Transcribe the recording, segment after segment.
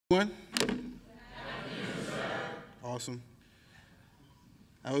One? Awesome.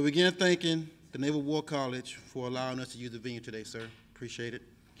 I will begin thanking the Naval War College for allowing us to use the venue today, sir. Appreciate it.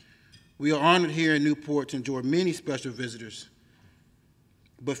 We are honored here in Newport to enjoy many special visitors,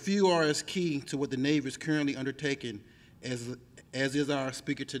 but few are as key to what the Navy is currently undertaking as is our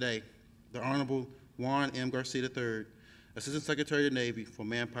speaker today, the Honorable Juan M. Garcia III, Assistant Secretary of the Navy for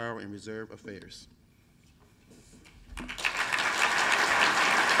Manpower and Reserve Affairs.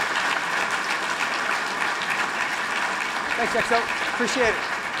 Thanks, XO. Appreciate it.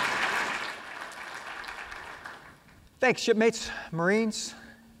 Thanks, shipmates, Marines,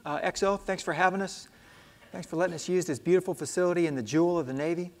 XO. Thanks for having us. Thanks for letting us use this beautiful facility and the jewel of the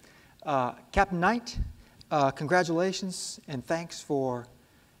Navy. Captain Knight, congratulations and thanks for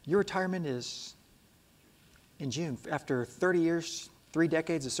your retirement is in June after 30 years, 3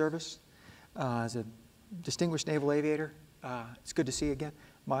 decades of service as a distinguished naval aviator. It's good to see you again.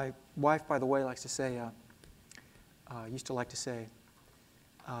 My wife, by the way, likes to say, used to like to say,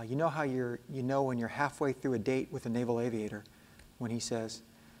 you know how you know when you're halfway through a date with a naval aviator when he says,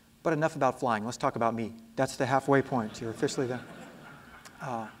 but enough about flying, let's talk about me. That's the halfway point. You're officially there.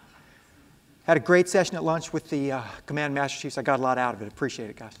 Had a great session at lunch with the Command Master Chiefs. I got a lot out of it. Appreciate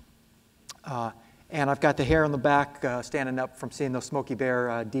it, guys. And I've got the hair on the back standing up from seeing those Smokey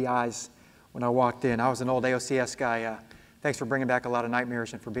Bear DIs when I walked in. I was an old AOCS guy. Thanks for bringing back a lot of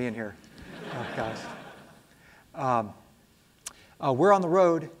nightmares and for being here, guys. We're on the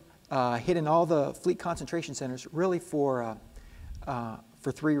road, hitting all the fleet concentration centers, really for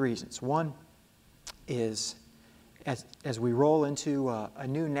 3 reasons. One is as we roll into a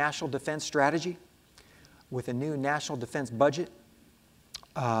new national defense strategy with a new national defense budget,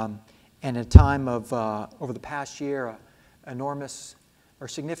 and at a time of, over the past year, enormous or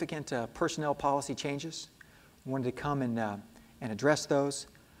significant personnel policy changes. We wanted to come and address those,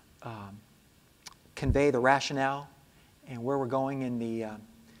 convey the rationale and where we're going in the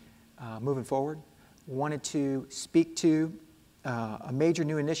moving forward. We wanted to speak to a major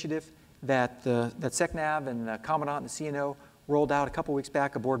new initiative that SECNAV and the Commandant and the CNO rolled out a couple weeks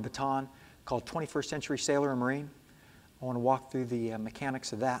back aboard Baton called 21st Century Sailor and Marine. I want to walk through the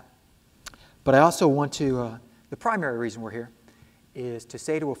mechanics of that. But I also want to, the primary reason we're here is to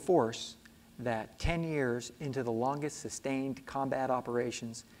say to a force that 10 years into the longest sustained combat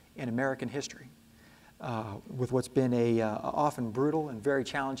operations in American history, with what's been a often brutal and very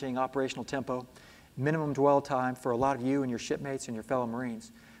challenging operational tempo, minimum dwell time for a lot of you and your shipmates and your fellow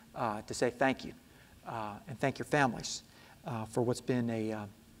Marines, to say thank you and thank your families for what's been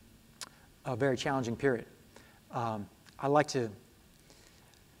a very challenging period. I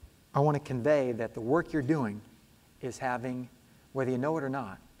want to convey that the work you're doing is having, whether you know it or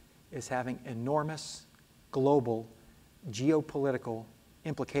not, is having enormous global geopolitical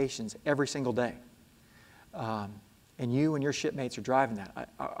implications every single day. And you and your shipmates are driving that.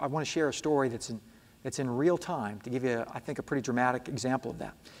 I want to share a story that's in real time to give you, I think, a pretty dramatic example of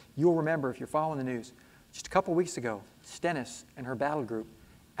that. You'll remember, if you're following the news, just a couple weeks ago, Stennis and her battle group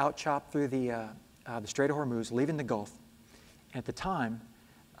out-chopped through the Strait of Hormuz, leaving the Gulf. And at the time,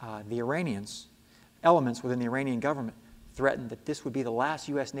 the Iranians, elements within the Iranian government, threatened that this would be the last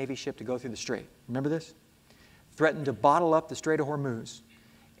U.S. Navy ship to go through the Strait. Remember this? Threatened to bottle up the Strait of Hormuz,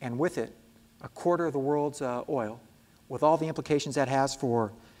 and with it, a quarter of the world's oil, with all the implications that has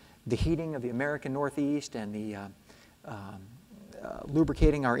for the heating of the American Northeast and the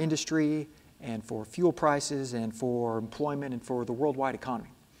lubricating our industry and for fuel prices and for employment and for the worldwide economy.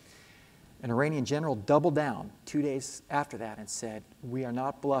 An Iranian general doubled down 2 days after that and said, we are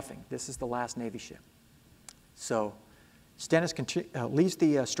not bluffing. This is the last Navy ship. So Stennis leaves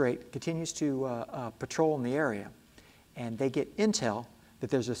the strait, continues to patrol in the area, and they get intel that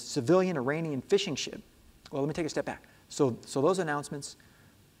there's a civilian Iranian fishing ship. Well, let me take a step back. So those announcements,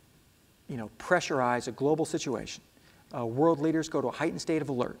 pressurize a global situation. World leaders go to a heightened state of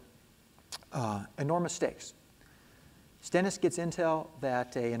alert. Enormous stakes. Stennis gets intel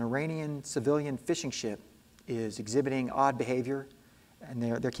that an Iranian civilian fishing ship is exhibiting odd behavior, and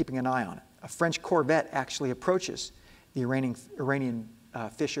they're keeping an eye on it. A French corvette actually approaches the Iranian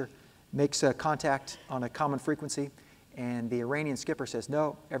fisher, makes contact on a common frequency, and the Iranian skipper says,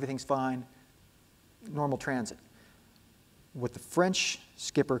 no, everything's fine, normal transit. What the French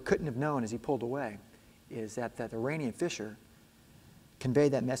skipper couldn't have known as he pulled away is that that Iranian fisher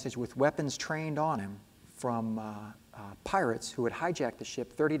conveyed that message with weapons trained on him from pirates who had hijacked the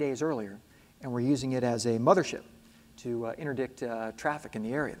ship 30 days earlier and were using it as a mothership to interdict traffic in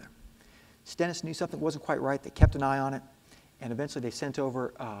the area there. Stennis knew something wasn't quite right. They kept an eye on it, and eventually they sent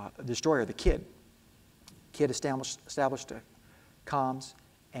over a destroyer, the Kidd. Kidd established comms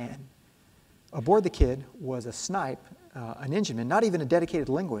And aboard the kid was a snipe, an engineman, not even a dedicated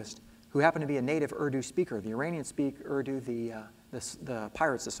linguist, who happened to be a native Urdu speaker. The Iranians speak Urdu, the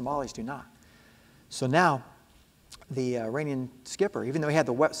pirates, the Somalis, do not. So now the Iranian skipper, even though he had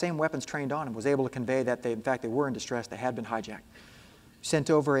the same weapons trained on him, was able to convey that in fact they were in distress, they had been hijacked. Sent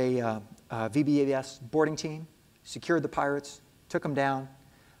over a VBAS boarding team, secured the pirates, took them down,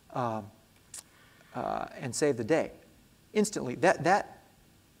 and saved the day. Instantly, that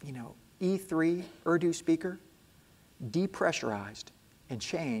E3 Urdu speaker depressurized and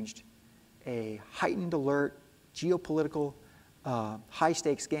changed a heightened alert, geopolitical,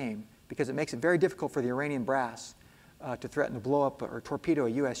 high-stakes game, because it makes it very difficult for the Iranian brass to threaten to blow up or torpedo a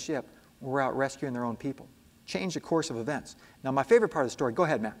U.S. ship when we're out rescuing their own people. Changed the course of events. Now, my favorite part of the story, go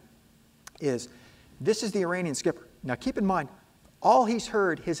ahead, Matt, is this is the Iranian skipper. Now, keep in mind, all he's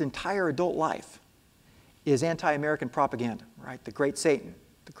heard his entire adult life is anti-American propaganda, right? The great Satan,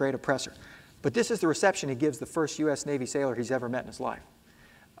 the great oppressor. But this is the reception he gives the first U.S. Navy sailor he's ever met in his life.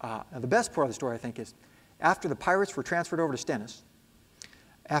 Now, the best part of the story, I think, is after the pirates were transferred over to Stennis,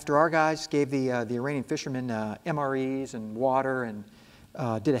 after our guys gave the Iranian fishermen MREs and water and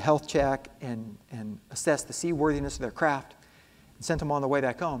did a health check and assessed the seaworthiness of their craft and sent them on their way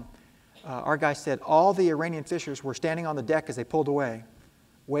back home, our guys said all the Iranian fishers were standing on the deck as they pulled away,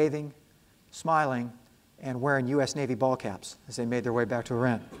 waving, smiling, and wearing U.S. Navy ball caps as they made their way back to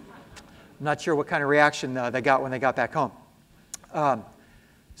Iran. I'm not sure what kind of reaction they got when they got back home.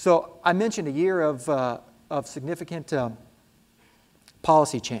 So I mentioned a year of significant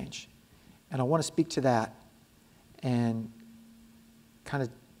policy change, and I want to speak to that and kind of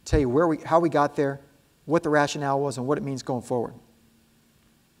tell you how we got there, what the rationale was, and what it means going forward.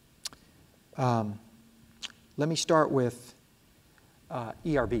 Let me start with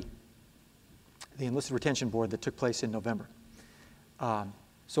ERB, the Enlisted Retention Board that took place in November.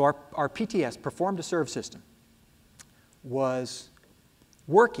 So our PTS, Perform to Serve system, was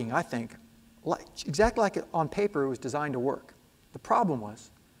working, I think, exactly like on paper it was designed to work. The problem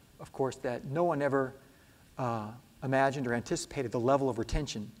was, of course, that no one ever imagined or anticipated the level of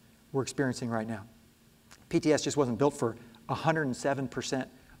retention we're experiencing right now. PTS just wasn't built for 107%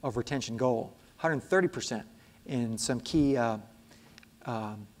 of retention goal, 130% in some key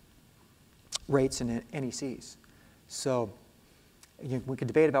rates and NECs. So we could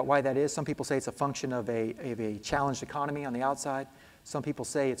debate about why that is. Some people say it's a function of a challenged economy on the outside. Some people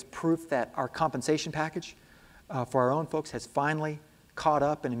say it's proof that our compensation package for our own folks has finally caught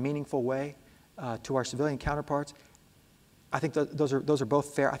up in a meaningful way to our civilian counterparts. I think those are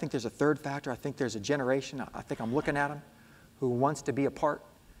both fair. I think there's a third factor. I think there's a generation, I think I'm looking at them, who wants to be a part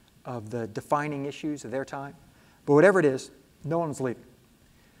of the defining issues of their time. But whatever it is, no one was leaving.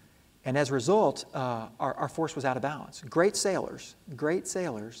 And as a result, our force was out of balance. Great sailors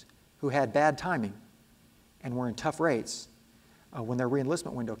who had bad timing and were in tough rates when their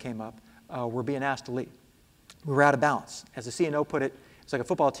reenlistment window came up were being asked to leave. We were out of balance. As the CNO put it, it's like a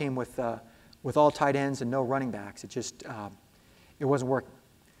football team with all tight ends and no running backs. It just it wasn't working.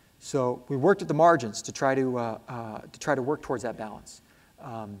 So we worked at the margins to try to work towards that balance.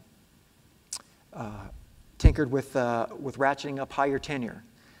 Tinkered with ratcheting up higher tenure.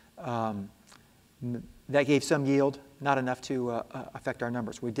 That gave some yield, not enough to affect our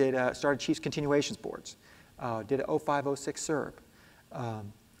numbers. We started Chiefs Continuations Boards, did a 05-06 CERB.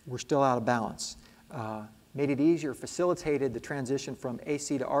 We're still out of balance. Made it easier, facilitated the transition from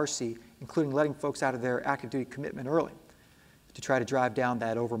AC to RC, including letting folks out of their active duty commitment early to try to drive down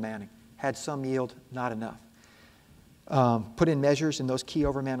that overmanning. Had some yield, not enough. Put in measures in those key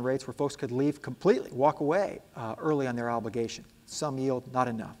overman rates where folks could leave completely, walk away early on their obligation. Some yield, not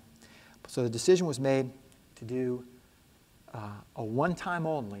enough. So the decision was made to do a one-time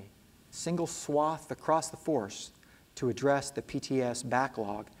only, single swath across the force to address the PTS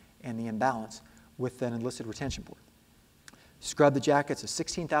backlog and the imbalance with an enlisted retention board. Scrub the jackets of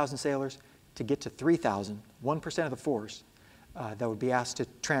 16,000 sailors to get to 3,000, 1% of the force that would be asked to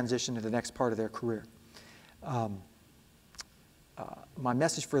transition to the next part of their career. My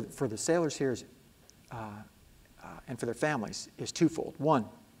message for the sailors here is, and for their families is twofold. One,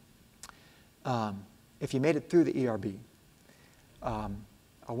 if you made it through the ERB, I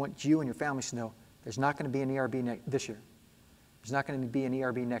want you and your families to know there's not going to be an ERB this year. There's not going to be an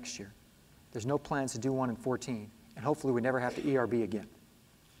ERB next year. There's no plans to do one in 14, and hopefully we never have to ERB again.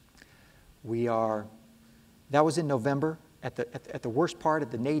 That was in November, at the worst part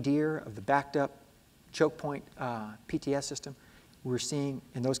of the nadir of the backed up choke point PTS system. We were seeing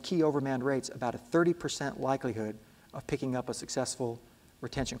in those key overmanned rates about a 30% likelihood of picking up a successful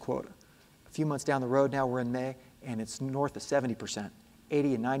retention quota. A few months down the road now, we're in May, and it's north of 70%.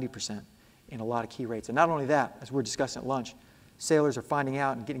 80 and 90% in a lot of key rates. And not only that, as we're discussing at lunch, sailors are finding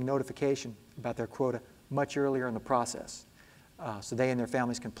out and getting notification about their quota much earlier in the process. So they and their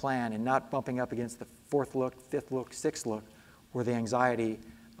families can plan and not bumping up against the fourth look, fifth look, sixth look, where the anxiety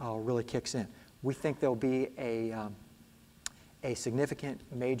really kicks in. We think there'll be a significant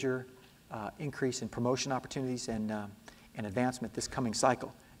major increase in promotion opportunities and advancement this coming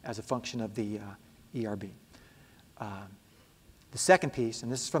cycle as a function of the ERB. The second piece,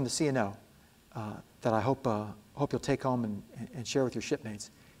 and this is from the CNO, that I hope you'll take home and share with your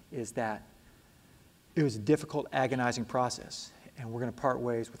shipmates, is that it was a difficult, agonizing process, and we're going to part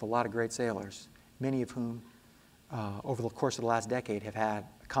ways with a lot of great sailors, many of whom over the course of the last decade have had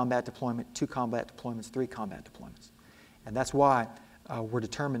a combat deployment, 2 combat deployments, 3 combat deployments. And that's why we're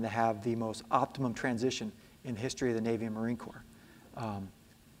determined to have the most optimum transition in the history of the Navy and Marine Corps.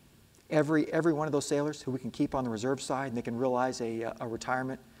 Every one of those sailors who we can keep on the reserve side and they can realize a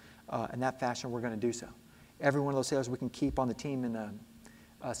retirement in that fashion, we're going to do so. Every one of those sailors we can keep on the team in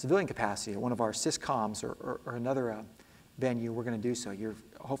a civilian capacity at one of our SysComs or another venue, we're going to do so.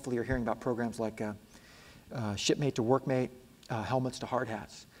 Hopefully you're hearing about programs like shipmate to workmate, helmets to hard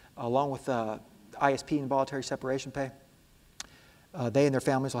hats. Along with ISP and voluntary separation pay, they and their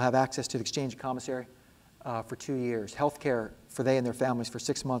families will have access to the exchange of commissary for 2 years. Health care for they and their families for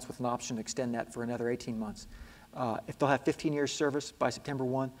 6 months with an option to extend that for another 18 months. If they'll have 15 years service by September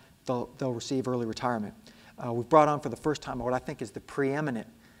 1, they'll receive early retirement. We've brought on for the first time what I think is the preeminent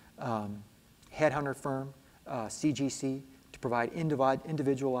headhunter firm, CGC, to provide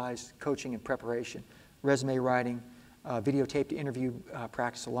individualized coaching and preparation, resume writing, videotaped interview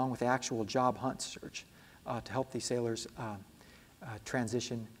practice, along with the actual job hunt search to help these sailors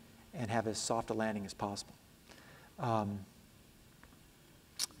transition and have as soft a landing as possible.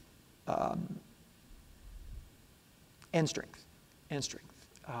 End strength.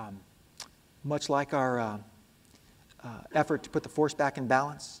 Much like our effort to put the force back in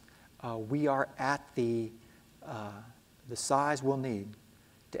balance, we are at the size we'll need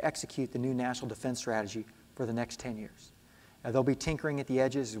to execute the new national defense strategy for the next 10 years. There'll be tinkering at the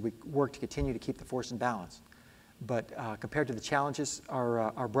edges as we work to continue to keep the force in balance. But compared to the challenges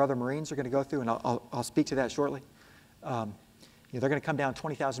our brother Marines are going to go through, and I'll speak to that shortly, they're going to come down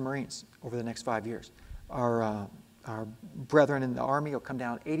 20,000 Marines over the next 5 years. Our brethren in the Army will come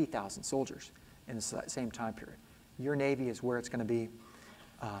down 80,000 soldiers in the same time period. Your Navy is where it's going to be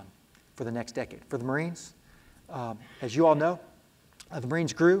for the next decade. For the Marines, as you all know, the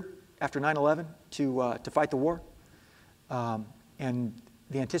Marines grew after 9/11 to fight the war. And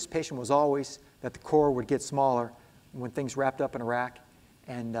the anticipation was always that the Corps would get smaller when things wrapped up in Iraq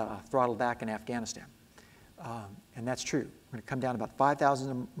and throttled back in Afghanistan. And that's true. We're going to come down about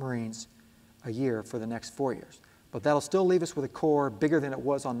 5,000 Marines a year for the next 4 years. But that'll still leave us with a Corps bigger than it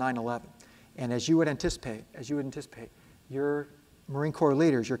was on 9/11. And as you would anticipate, your Marine Corps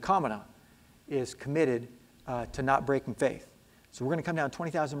leaders, your commandant, is committed to not breaking faith. So we're going to come down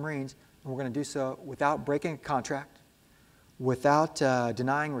 20,000 Marines, and we're going to do so without breaking a contract, without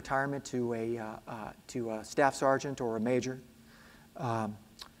denying retirement to a staff sergeant or a major. We're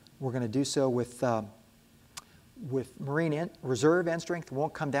going to do so with Marine reserve end strength.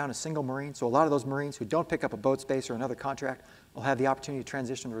 Won't come down a single Marine. So a lot of those Marines who don't pick up a boat space or another contract will have the opportunity to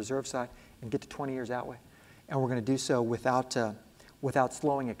transition to the reserve side and get to 20 years that way. And we're going to do so without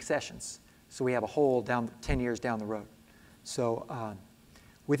slowing accessions. So we have a hole down 10 years down the road. So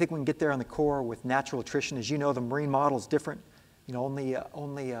we think we can get there on the Corps with natural attrition. As you know, the Marine model is different. Only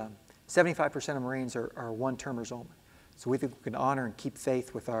 75% of Marines are one-termers only. So we think we can honor and keep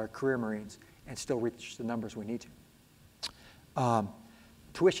faith with our career Marines and still reach the numbers we need to.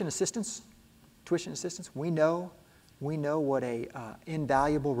 Tuition assistance. We know what a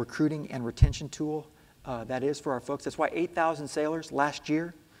invaluable recruiting and retention tool that is for our folks. That's why 8,000 sailors last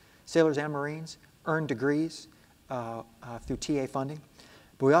year, sailors and Marines, earned degrees through TA funding.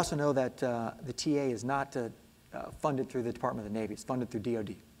 But we also know that the TA is not funded through the Department of the Navy. It's funded through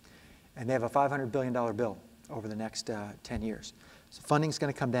DOD. And they have a $500 billion bill over the next 10 years. So funding's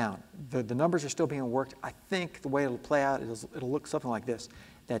going to come down. The numbers are still being worked. I think the way it'll play out, it'll look something like this,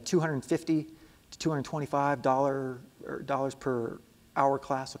 that $250 to $225 per hour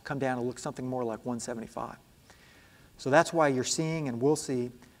class will come down and look something more like $175. So that's why you're seeing and will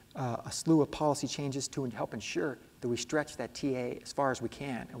see a slew of policy changes to help ensure that we stretch that TA as far as we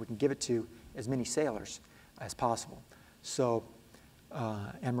can and we can give it to as many sailors as possible. So,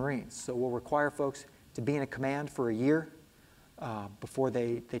 and Marines. So we'll require folks to be in a command for a year before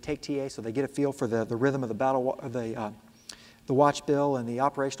they take TA, so they get a feel for the rhythm of the battle, the watch bill and the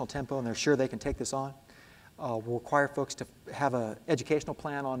operational tempo, and they're sure they can take this on. We'll require folks to have an educational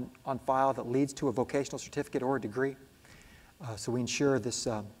plan on file that leads to a vocational certificate or a degree. So we ensure this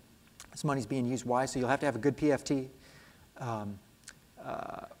money is being used wisely. You'll have to have a good PFT.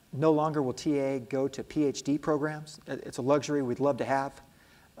 No longer will TA go to PhD programs. It's a luxury we'd love to have,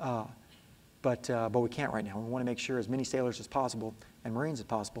 but we can't right now. We want to make sure as many sailors as possible and Marines as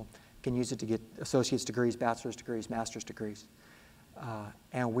possible can use it to get associate's degrees, bachelor's degrees, master's degrees.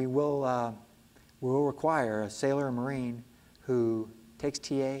 And we will require a sailor or Marine who takes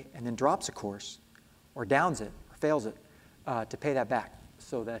TA and then drops a course or downs it or fails it to pay that back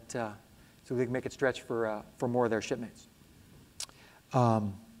so that so we can make it stretch for more of their shipmates.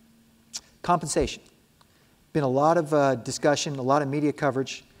 Compensation. Been a lot of discussion, a lot of media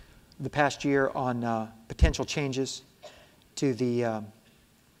coverage the past year on potential changes to the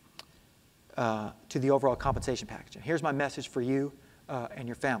overall compensation package. And here's my message for you and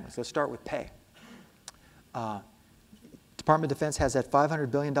your families. Let's start with pay. Department of Defense has that $500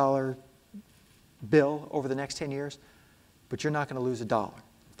 billion bill over the next 10 years, but you're not going to lose a dollar.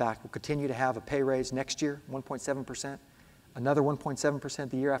 In fact, we'll continue to have a pay raise next year, 1.7%, another 1.7%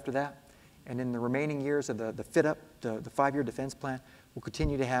 the year after that, and in the remaining years of the fit-up, the 5-year defense plan, we'll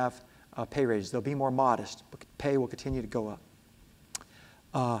continue to have pay raises. They'll be more modest, but pay will continue to go up.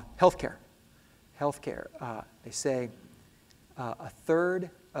 Healthcare. Healthcare. They say a third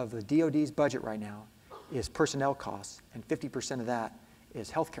of the DoD's budget right now is personnel costs, and 50% of that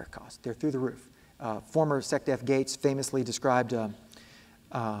is healthcare costs. They're through the roof. Former SECNAV Gates famously described the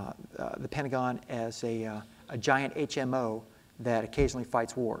Pentagon as a giant HMO that occasionally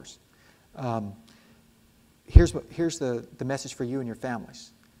fights wars. Here's the message for you and your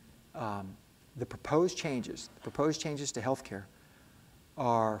families. The proposed changes to healthcare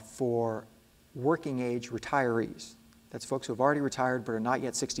are for working age retirees. That's folks who have already retired but are not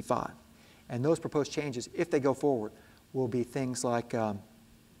yet 65. And those proposed changes, if they go forward, will be things like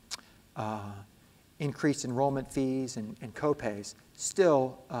increased enrollment fees and co-pays.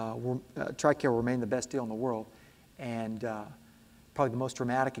 Still, TRICARE will remain the best deal in the world. And probably the most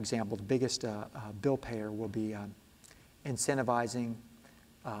dramatic example, the biggest bill payer will be incentivizing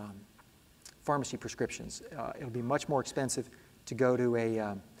pharmacy prescriptions. It'll be much more expensive to go to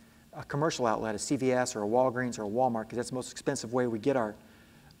a commercial outlet, a CVS or a Walgreens or a Walmart, because that's the most expensive way we get our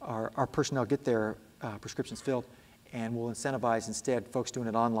personnel get their prescriptions filled, and we'll incentivize instead folks doing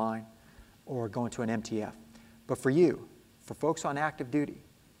it online or going to an MTF. But for you, for folks on active duty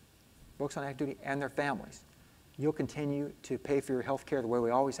and their families, you'll continue to pay for your health care the way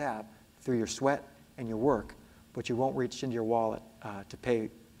we always have, through your sweat and your work, but you won't reach into your wallet to pay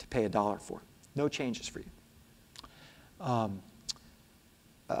a dollar for it. No changes for you.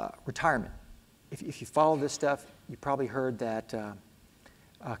 Retirement. If you follow this stuff, you probably heard that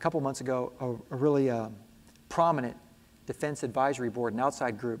a couple months ago, a really prominent Defense Advisory Board, an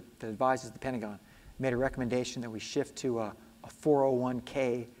outside group that advises the Pentagon, made a recommendation that we shift to a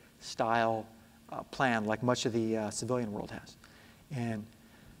 401k style plan like much of the civilian world has. And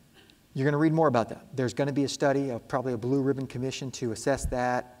you're going to read more about that. There's going to be a study of probably a blue ribbon commission to assess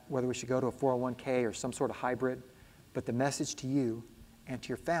that, whether we should go to a 401k or some sort of hybrid. But the message to you and to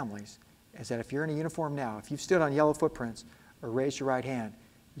your families is that if you're in a uniform now, if you've stood on yellow footprints or raised your right hand,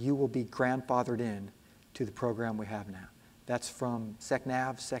 you will be grandfathered in to the program we have now. That's from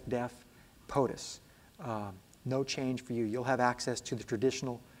SECNAV, SecDef, POTUS. No change for you. You'll have access to the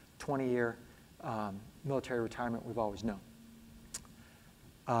traditional 20-year military retirement we've always known.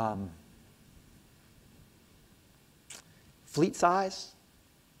 Fleet size.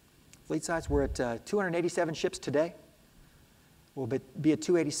 We're at 287 ships today. We'll be at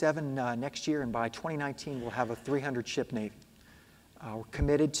 287 next year, and by 2019 we'll have a 300-ship Navy. We're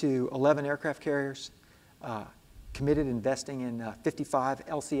committed to 11 aircraft carriers, committed investing in 55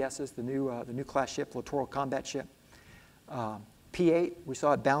 LCSs, the new class ship, littoral combat ship. P-8, we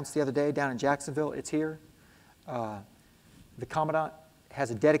saw it bounce the other day down in Jacksonville. It's here. The Commandant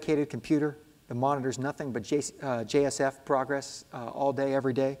has a dedicated computer that monitors nothing but JSF progress all day,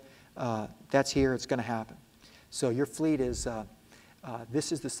 every day. That's here. It's going to happen. So your fleet is,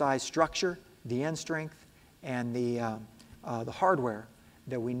 this is the size structure, the end strength, and the hardware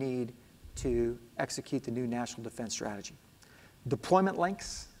that we need to execute the new national defense strategy. Deployment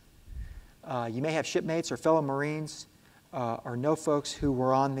lengths. You may have shipmates or fellow Marines or know folks who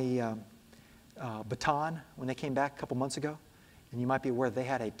were on the Bataan when they came back a couple months ago, and you might be aware they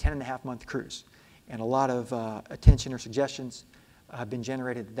had a 10.5-month cruise. And a lot of attention or suggestions have been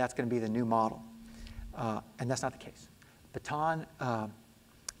generated that that's going to be the new model. And that's not the case.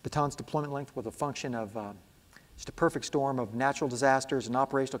 Bataan's deployment length was a function of just a perfect storm of natural disasters and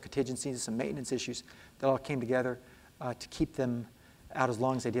operational contingencies, some maintenance issues that all came together to keep them out as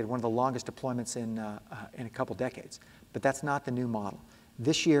long as they did, one of the longest deployments in a couple decades. But that's not the new model.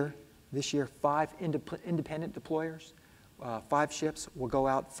 This year 5 independent deployers, 5 ships will go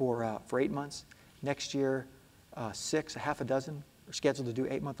out for 8 months. Next year, 6, a half a dozen, are scheduled to do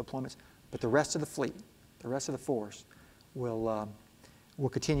 8-month deployments. But the rest of the fleet, the rest of the force, will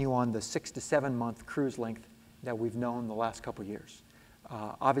continue on the 6 to 7 month cruise length that we've known the last couple years.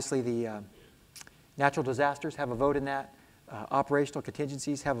 Obviously, the natural disasters have a vote in that. Operational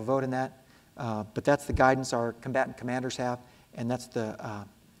contingencies have a vote in that. But that's the guidance our combatant commanders have, and that's the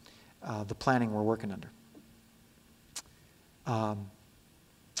planning we're working under.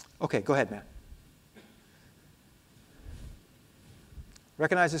 Okay, go ahead, Matt.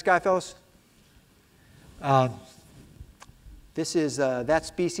 Recognize this guy, fellas? This is that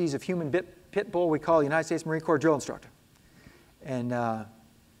species of human pit bull we call the United States Marine Corps drill instructor. And I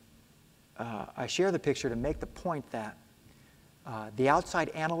share the picture to make the point that the outside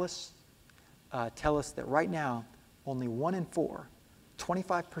analysts tell us that right now, only 1 in 4,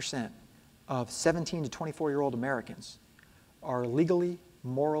 25% of 17 to 24-year-old Americans are legally,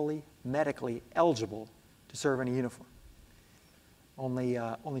 morally, medically eligible to serve in a uniform. Only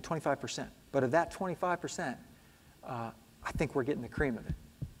 25%. But of that 25%, I think we're getting the cream of it.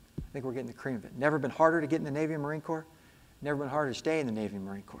 I think we're getting the cream of it. Never been harder to get in the Navy and Marine Corps. Never been harder to stay in the Navy and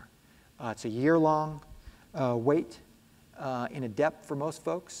Marine Corps. It's a year-long wait in a depth for most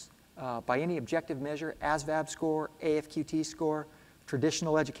folks. By any objective measure, ASVAB score, AFQT score,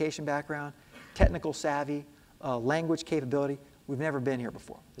 traditional education background, technical savvy, language capability, we've never been here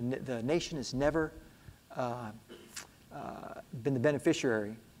before. The nation has never been the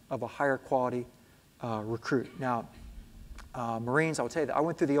beneficiary of a higher quality recruit. Now, Marines, I would say that I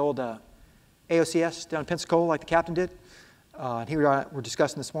went through the old AOCS down in Pensacola like the captain did. And he were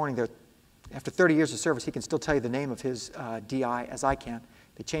discussing this morning that after 30 years of service, he can still tell you the name of his DI as I can.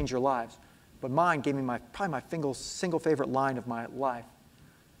 They change your lives. But mine gave me probably my single favorite line of my life.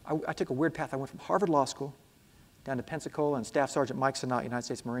 I took a weird path. I went from Harvard Law School down to Pensacola and Staff Sergeant Mike Sinat, United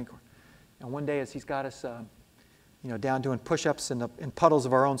States Marine Corps. And one day as he's got us down doing push-ups in puddles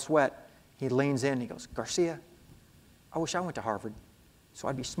of our own sweat, he leans in and he goes, "Garcia, I wish I went to Harvard so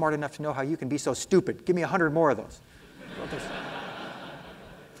I'd be smart enough to know how you can be so stupid. Give me 100 more of those."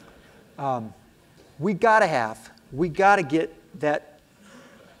 We gotta get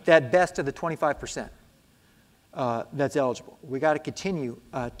that best of the 25% that's eligible. We gotta continue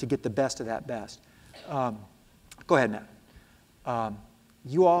to get the best of that best. Go ahead, Matt.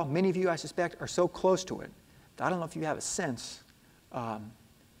 You all, many of you I suspect, are so close to it that I don't know if you have a sense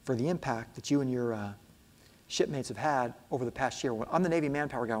for the impact that you and your shipmates have had over the past year. I'm the Navy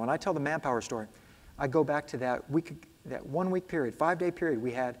manpower guy. When I tell the manpower story, I go back to that 1 week period, 5-day period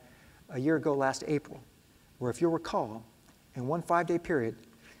we had a year ago last April, where if you'll recall, in one 5-day period,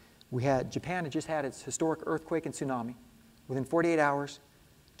 Japan had just had its historic earthquake and tsunami. Within 48 hours,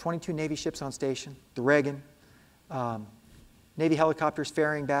 22 Navy ships on station, the Reagan, Navy helicopters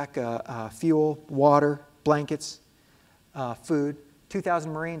ferrying back fuel, water, blankets, food,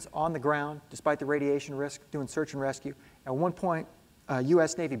 2,000 Marines on the ground, despite the radiation risk, doing search and rescue. At one point, a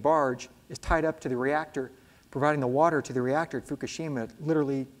U.S. Navy barge is tied up to the reactor, providing the water to the reactor at Fukushima,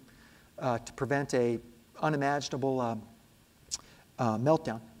 literally to prevent a unimaginable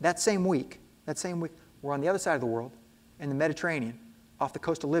meltdown. That same week, we're on the other side of the world, in the Mediterranean, off the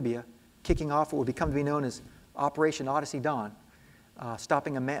coast of Libya, kicking off what would become to be known as Operation Odyssey Dawn,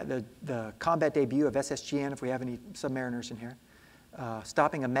 stopping the combat debut of SSGN, if we have any submariners in here,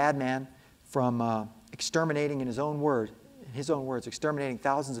 stopping a madman from exterminating, in his own words, exterminating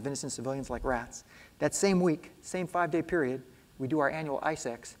thousands of innocent civilians like rats. That same week, same 5-day period, we do our annual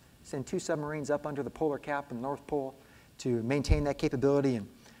ISEX, send 2 submarines up under the polar cap in the North Pole to maintain that capability and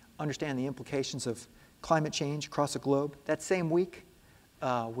understand the implications of climate change across the globe. That same week,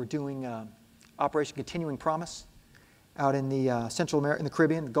 we're doing Operation Continuing Promise out in the in the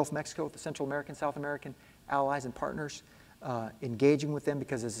Caribbean, the Gulf of Mexico, with the Central American, South American allies and partners, engaging with them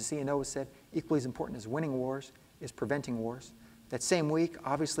because, as the CNO has said, equally as important as winning wars is preventing wars. That same week,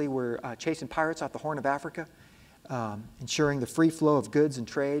 obviously, we're chasing pirates off the Horn of Africa, ensuring the free flow of goods and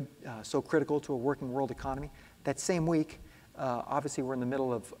trade, so critical to a working world economy. That same week, obviously, we're in the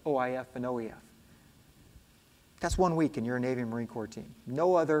middle of OIF and OEF. That's 1 week, and you're a Navy and Marine Corps team.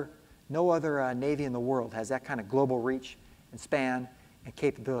 No other Navy in the world has that kind of global reach and span and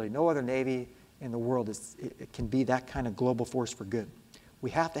capability. No other Navy in the world it can be that kind of global force for good. We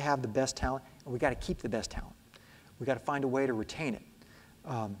have to have the best talent, and we got to keep the best talent. We got to find a way to retain it.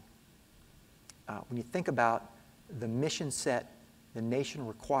 When you think about the mission set the nation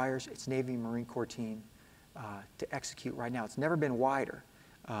requires its Navy and Marine Corps team to execute right now. It's never been wider.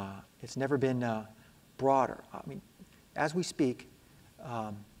 It's never been broader. I mean, as we speak,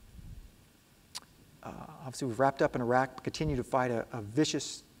 obviously we've wrapped up in Iraq, but continue to fight a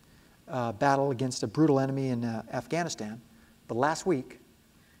vicious battle against a brutal enemy in Afghanistan. But last week,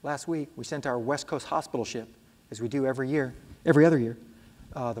 we sent our West Coast hospital ship, as we do every other year,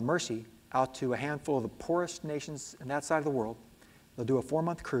 the Mercy, out to a handful of the poorest nations in that side of the world. They'll do a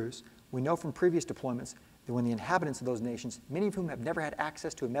 4-month cruise. We know from previous deployments that when the inhabitants of those nations, many of whom have never had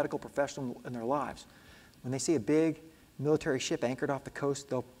access to a medical professional in their lives, when they see a big military ship anchored off the coast,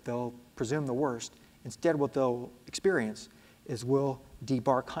 they'll presume the worst. Instead, what they'll experience is we'll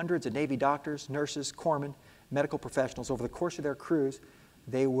debark hundreds of Navy doctors, nurses, corpsmen, medical professionals. Over the course of their cruise,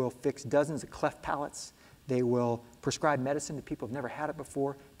 they will fix dozens of cleft palates. They will prescribe medicine to people who've never had it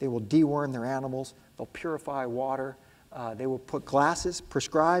before. They will deworm their animals. They'll purify water. They will put glasses,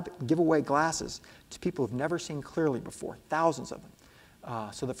 prescribe, give away glasses to people who've never seen clearly before, thousands of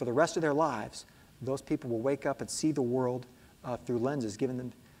them, so that for the rest of their lives, those people will wake up and see the world through lenses given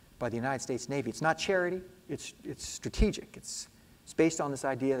them by the United States Navy. It's not charity. It's strategic. It's based on this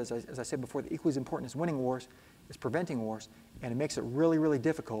idea, as I said before, that equally as important as winning wars is preventing wars, and it makes it really, really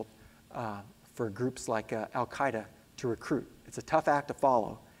difficult for groups like Al-Qaeda to recruit. It's a tough act to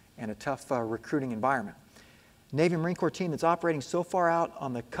follow and a tough recruiting environment. Navy and Marine Corps team that's operating so far out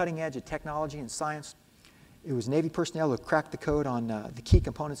on the cutting edge of technology and science. It was Navy personnel who cracked the code on the key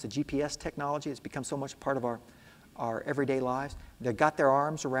components of GPS technology. It's become so much part of our everyday lives. They got their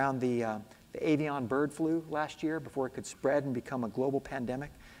arms around the avian bird flu last year before it could spread and become a global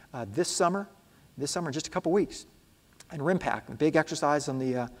pandemic. This summer, in just a couple weeks, and RIMPAC, a big exercise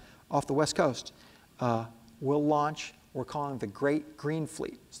on off the West Coast, we'll launch, we're calling the Great Green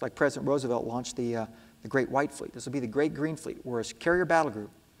Fleet. It's like President Roosevelt launched the Great White Fleet. This will be the Great Green Fleet, where a carrier battle group,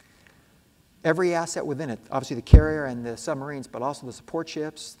 every asset within it, obviously the carrier and the submarines, but also the support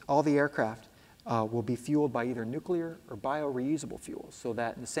ships, all the aircraft, will be fueled by either nuclear or bioreusable fuels, so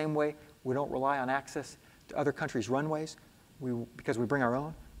that in the same way we don't rely on access to other countries' runways because we bring our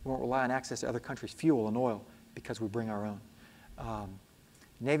own, we won't rely on access to other countries' fuel and oil because we bring our own.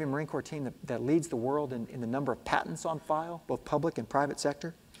 Navy and Marine Corps team that leads the world in the number of patents on file, both public and private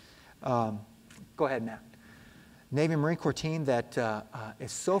sector. Go ahead, Matt. Navy and Marine Corps team that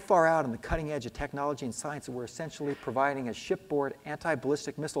is so far out on the cutting edge of technology and science that we're essentially providing a shipboard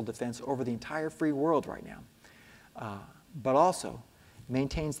anti-ballistic missile defense over the entire free world right now, but also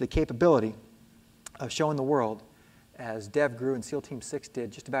maintains the capability of showing the world, as Dev Grew and SEAL Team 6 did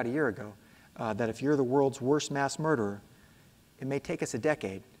just about a year ago, that if you're the world's worst mass murderer, it may take us a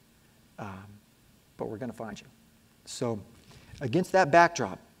decade, but we're going to find you. So against that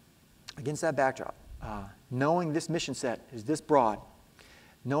backdrop, knowing this mission set is this broad,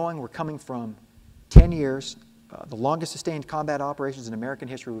 knowing we're coming from 10 years, the longest sustained combat operations in American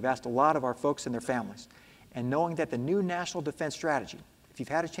history, we've asked a lot of our folks and their families, and knowing that the new National Defense Strategy, if you've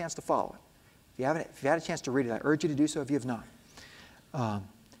had a chance to follow it, if you've had a chance to read it, I urge you to do so if you have not,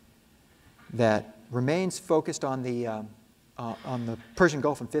 that remains focused on the Persian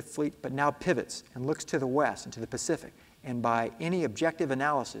Gulf and Fifth Fleet, but now pivots and looks to the West and to the Pacific, and by any objective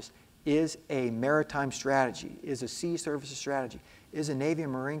analysis is a maritime strategy, is a sea services strategy, is a Navy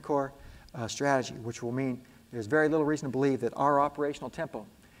and Marine Corps strategy, which will mean there's very little reason to believe that our operational tempo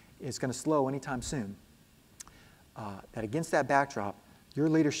is going to slow anytime soon. That against that backdrop, your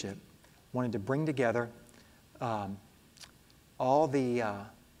leadership wanted to bring together all the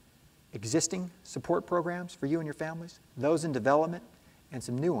existing support programs for you and your families, those in development, and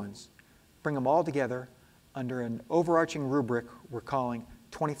some new ones, bring them all together under an overarching rubric we're calling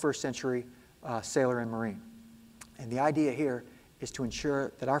 21st Century Sailor and Marine. And the idea here is to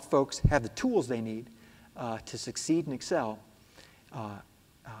ensure that our folks have the tools they need to succeed and excel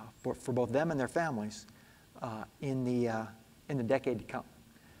for both them and their families in the decade to come.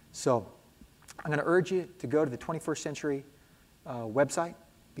 So I'm going to urge you to go to the 21st Century website,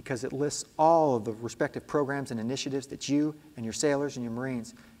 because it lists all of the respective programs and initiatives that you and your sailors and your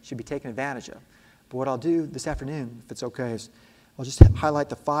Marines should be taking advantage of. But what I'll do this afternoon, if it's okay, is I'll just highlight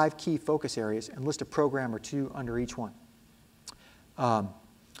the 5 key focus areas and list a program or 2 under each one.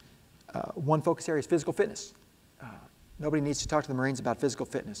 One focus area is physical fitness. Nobody needs to talk to the Marines about physical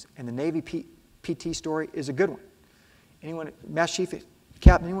fitness, and the Navy PT story is a good one. Anyone, Master Chief,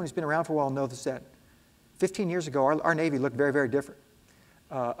 Captain, anyone who's been around for a while knows that 15 years ago, our Navy looked very, very different.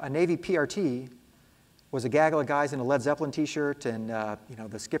 A Navy PRT was a gaggle of guys in a Led Zeppelin t-shirt, and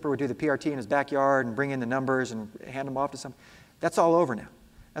the skipper would do the PRT in his backyard and bring in the numbers and hand them off to some. That's all over now.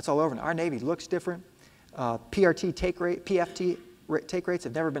 That's all over now. Our Navy looks different. PRT PFT take rates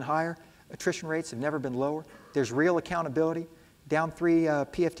have never been higher. Attrition rates have never been lower. There's real accountability. Down 3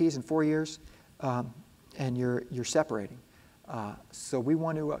 PFTs in 4 years, and you're separating. So we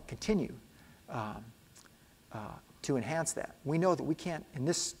want to continue to enhance that. We know that we can't, in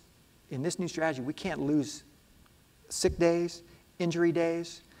this new strategy, we can't lose sick days, injury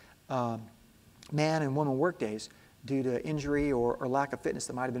days, man and woman work days due to injury or lack of fitness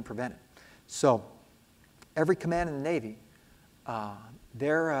that might have been prevented. So every command in the Navy,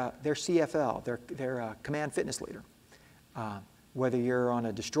 their CFL, their command fitness leader, whether you're on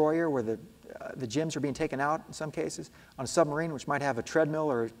a destroyer where the gyms are being taken out in some cases, on a submarine which might have a treadmill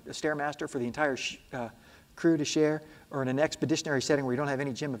or a stairmaster for the entire crew to share, or in an expeditionary setting where you don't have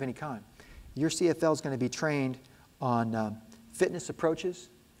any gym of any kind, your CFL is going to be trained on fitness approaches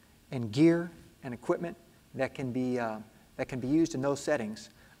and gear and equipment that can be used in those settings,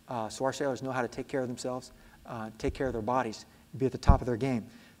 so our sailors know how to take care of themselves, take care of their bodies, be at the top of their game.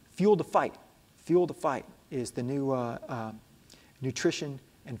 Fuel to Fight. Fuel to Fight is the new nutrition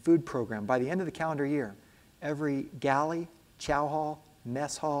and food program. By the end of the calendar year, every galley, chow hall,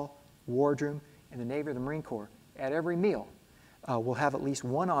 mess hall, wardroom in the Navy or the Marine Corps, at every meal, will have at least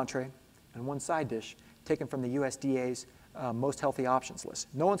one entree and one side dish taken from the USDA's most healthy options list.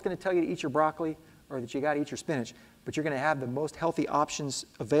 No one's going to tell you to eat your broccoli or that you got to eat your spinach, but you're going to have the most healthy options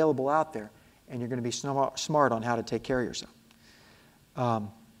available out there, and you're going to be smart on how to take care of yourself.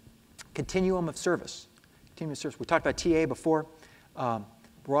 Continuum of service. Continuum of service. We talked about TA before.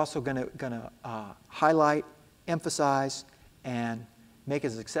 We're also going to highlight, emphasize, and make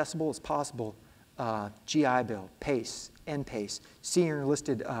as accessible as possible GI Bill, PACE, NPACE, senior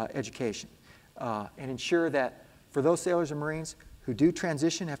enlisted education, and ensure that for those sailors and Marines who do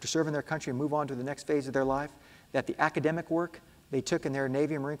transition after serving their country and move on to the next phase of their life, that the academic work they took in their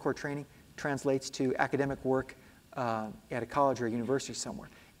Navy and Marine Corps training translates to academic work at a college or a university somewhere,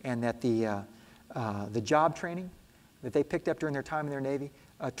 and that the job training that they picked up during their time in their Navy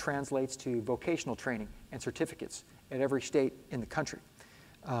translates to vocational training and certificates at every state in the country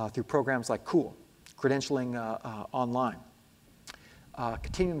through programs like COOL, credentialing online.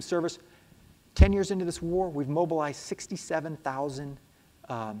 Continuum of service. 10 years into this war, we've mobilized 67,000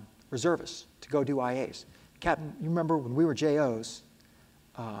 reservists to go do IAs. Captain, you remember when we were JOs,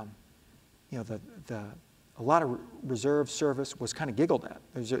 you know, a lot of reserve service was kind of giggled at.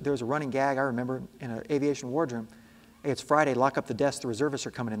 There was a running gag, I remember, in an aviation wardroom. Hey, it's Friday, lock up the desk, the reservists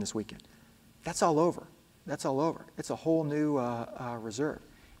are coming in this weekend. That's all over. That's all over. It's a whole new reserve.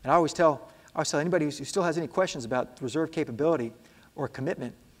 And I always tell anybody who still has any questions about reserve capability or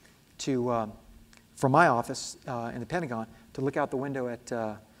commitment to, from my office in the Pentagon, to look out the window at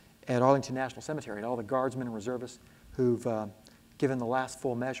Arlington National Cemetery, at all the guardsmen and reservists who've given the last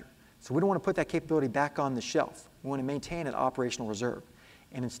full measure. So we don't want to put that capability back on the shelf. We want to maintain an operational reserve.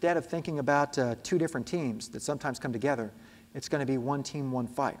 And instead of thinking about 2 different teams that sometimes come together, it's going to be one team, one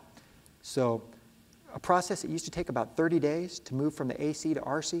fight. So a process that used to take about 30 days to move from the AC to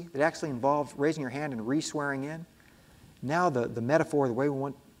RC, that actually involved raising your hand and re-swearing in. Now the metaphor, the way we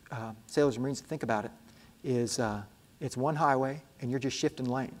want sailors and Marines to think about it, is it's one highway and you're just shifting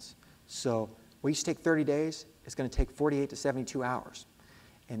lanes. So what used to take 30 days is going to take 48 to 72 hours.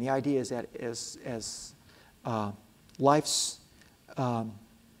 And the idea is that as life's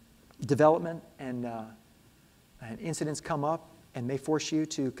development and incidents come up and they force you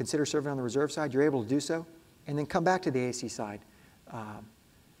to consider serving on the reserve side, you're able to do so, and then come back to the AC side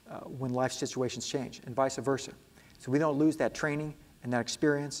when life situations change, and vice versa. So we don't lose that training and that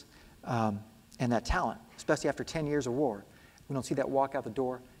experience and that talent, especially after 10 years of war. We don't see that walk out the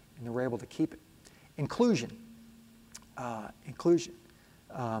door, and then we're able to keep it. Inclusion.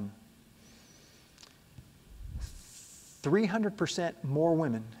 300% more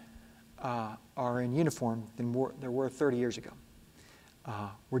women are in uniform than there were 30 years ago.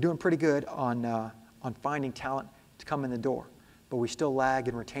 We're doing pretty good on finding talent to come in the door, but we still lag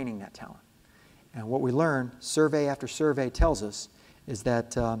in retaining that talent. And what we learn, survey after survey tells us, is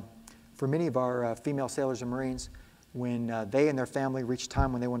that for many of our female sailors and Marines, when they and their family reach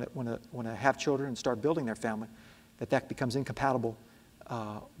time when they want to have children and start building their family, that becomes incompatible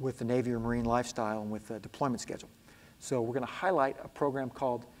with the Navy or Marine lifestyle and with the deployment schedule. So we're going to highlight a program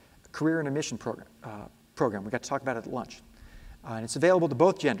called Career and Admission Program. We got to talk about it at lunch. And it's available to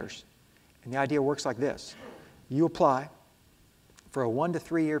both genders. And the idea works like this. You apply for a 1 to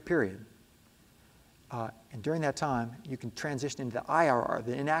 3 year period. And during that time, you can transition into the IRR,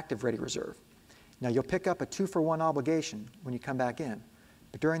 the Inactive Ready Reserve. Now, you'll pick up a 2-for-1 obligation when you come back in.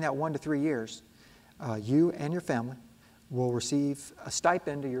 But during that 1 to 3 years, you and your family will receive a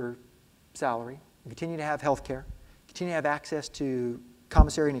stipend to your salary continue to have health care, continue to have access to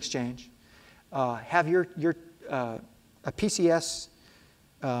commissary and exchange, have a PCS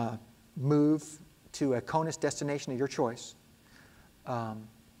move to a CONUS destination of your choice. And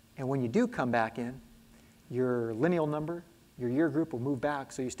when you do come back in, your lineal number, your year group will move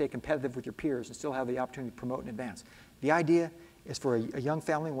back so you stay competitive with your peers and still have the opportunity to promote and advance. The idea is for a young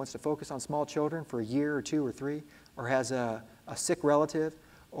family who wants to focus on small children for a year or 2 or 3, or has a sick relative,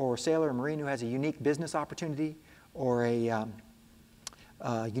 or a sailor or marine who has a unique business opportunity or a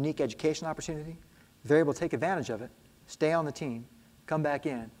unique education opportunity. They're able to take advantage of it, stay on the team, come back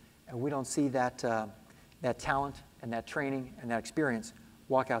in, and we don't see that, that talent and that training and that experience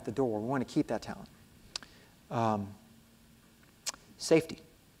walk out the door. We want to keep that talent. Safety.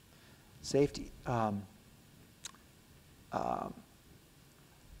 Safety. I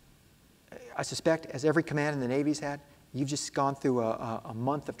suspect, as every command in the Navy's had, you've just gone through a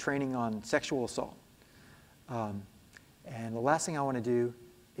month of training on sexual assault. And the last thing I want to do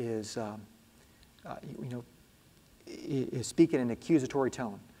is, is speak in an accusatory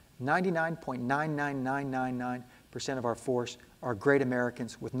tone. 99.99999% of our force are great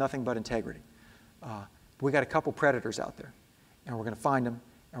Americans with nothing but integrity. We got a couple predators out there, and we're going to find them,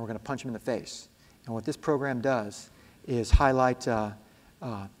 and we're going to punch them in the face. And what this program does is highlight the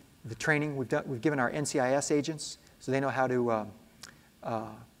training we've given our NCIS agents, so they know how to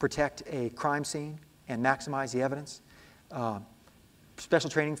protect a crime scene and maximize the evidence. Special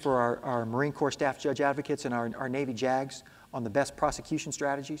training for our Marine Corps staff judge advocates and our Navy JAGs on the best prosecution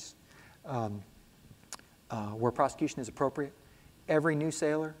strategies where prosecution is appropriate. Every new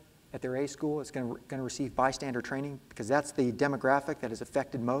sailor at their A school is going to receive bystander training because that's the demographic that is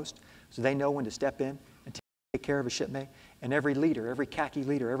affected most, so they know when to step in and take care of a shipmate. And every leader, every khaki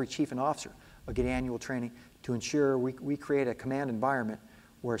leader, every chief and officer will get annual training to ensure we create a command environment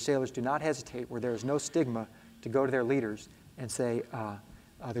where sailors do not hesitate, where there is no stigma to go to their leaders and say,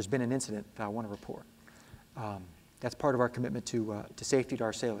 there's been an incident that I want to report. That's part of our commitment to safety to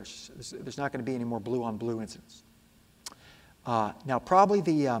our sailors. There's not going to be any more blue-on-blue incidents. Now,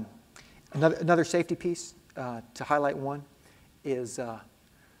 probably another safety piece to highlight one is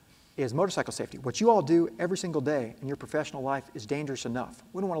motorcycle safety. What you all do every single day in your professional life is dangerous enough.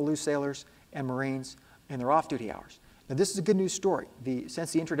 We don't want to lose sailors and Marines in their off-duty hours. Now, this is a good news story.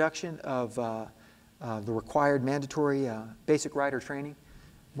 Since the introduction of the required mandatory basic rider training,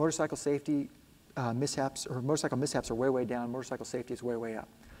 motorcycle safety mishaps, or motorcycle mishaps are way, way down. Motorcycle safety is way, way up.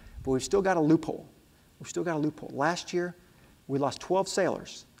 But we've still got a loophole. We've still got a loophole. Last year, we lost 12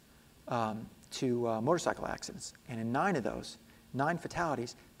 sailors to motorcycle accidents. And in 9 of those, 9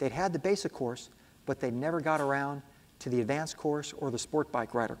 fatalities, they'd had the basic course, but they never got around to the advanced course or the sport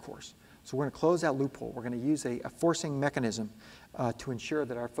bike rider course. So we're going to close that loophole. We're going to use a forcing mechanism to ensure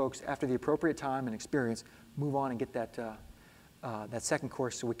that our folks, after the appropriate time and experience, move on and get that second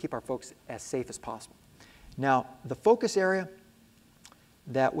course so we keep our folks as safe as possible. Now, the focus area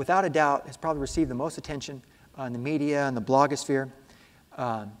that without a doubt has probably received the most attention in the media and the blogosphere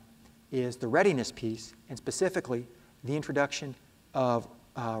is the readiness piece, and specifically the introduction of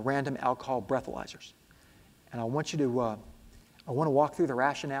random alcohol breathalyzers. And I want to walk through the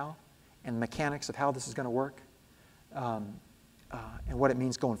rationale and the mechanics of how this is going to work and what it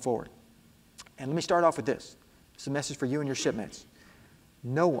means going forward. And let me start off with this. It's a message for you and your shipmates.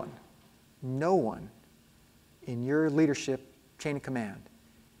 No one in your leadership chain of command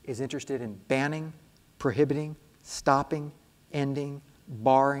is interested in banning, prohibiting, stopping, ending,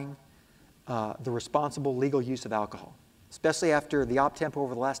 barring the responsible legal use of alcohol, especially after the op-tempo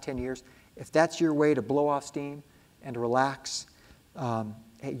over the last 10 years. If that's your way to blow off steam and to relax,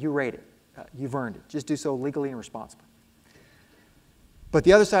 hey, you rate it. You've earned it. Just do so legally and responsibly. But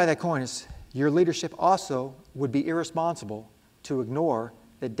the other side of that coin is your leadership also would be irresponsible to ignore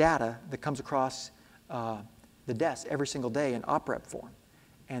the data that comes across the desk every single day in op-rep form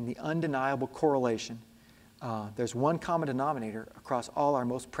and the undeniable correlation. There's one common denominator across all our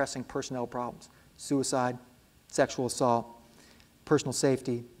most pressing personnel problems: suicide, sexual assault, personal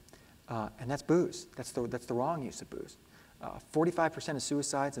safety, and that's booze. That's the wrong use of booze. 45% of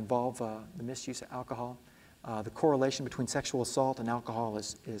suicides involve the misuse of alcohol. The correlation between sexual assault and alcohol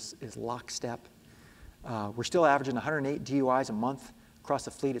is lockstep. We're still averaging 108 DUIs a month across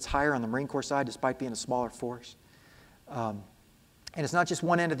the fleet. It's higher on the Marine Corps side despite being a smaller force. And it's not just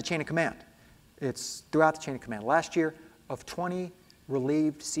one end of the chain of command. It's throughout the chain of command. Last year, of 20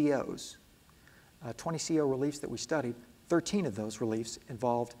 relieved COs, 20 CO reliefs that we studied, 13 of those reliefs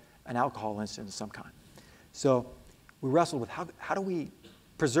involved an alcohol incident of some kind. So we wrestled with how do we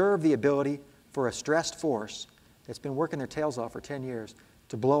preserve the ability for a stressed force that's been working their tails off for 10 years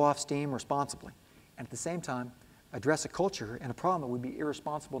to blow off steam responsibly and at the same time address a culture and a problem that would be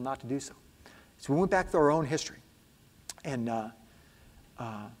irresponsible not to do so. So we went back through our own history. And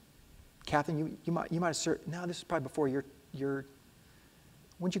Catherine, you might assert, no, this is probably before your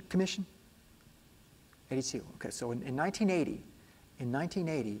when did you commission? 82. Okay, so in 1980,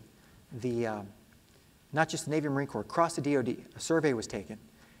 not just the Navy and Marine Corps, across the DoD, a survey was taken,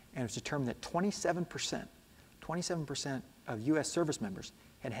 and it was determined that 27% of U.S. service members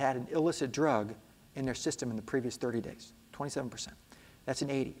had had an illicit drug in their system in the previous 30 days. 27%. That's in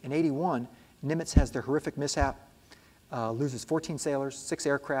 80. In 81, Nimitz has their horrific mishap, loses 14 sailors, 6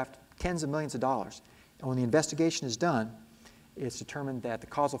 aircraft, tens of millions of dollars. And when the investigation is done, it's determined that the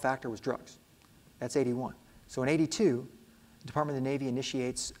causal factor was drugs. That's 81. So in 82, the Department of the Navy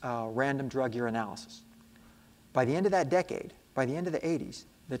initiates random drug urinalysis. By the end of that decade, by the end of the 80s,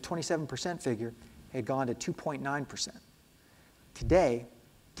 the 27% figure had gone to 2.9%. Today,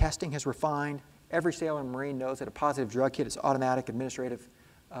 testing has refined. Every sailor and Marine knows that a positive drug hit is automatic administrative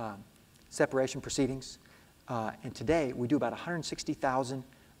separation proceedings. And today, we do about 160,000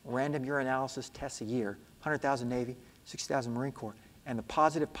 random urinalysis tests a year, 100,000 Navy, 60,000 Marine Corps, and the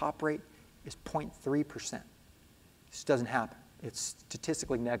positive pop rate is 0.3%. This doesn't happen. It's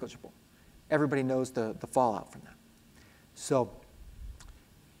statistically negligible. Everybody knows the fallout from that. So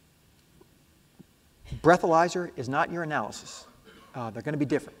breathalyzer is not urinalysis. They're going to be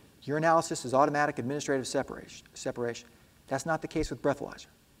different. Urinalysis is automatic administrative separation. That's not the case with breathalyzer.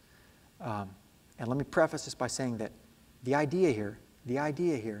 And let me preface this by saying that the idea here, the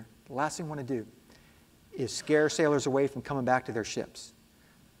last thing we want to do is scare sailors away from coming back to their ships.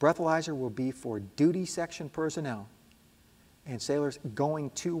 Breathalyzer will be for duty section personnel and sailors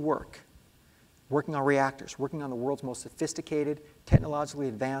going to work, working on reactors, working on the world's most sophisticated, technologically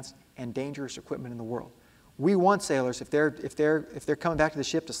advanced, and dangerous equipment in the world. We want sailors, if they're coming back to the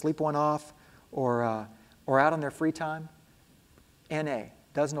ship to sleep one off or out on their free time, NA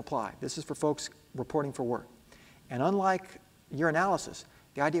doesn't apply. This is for folks reporting for work. And unlike urinalysis,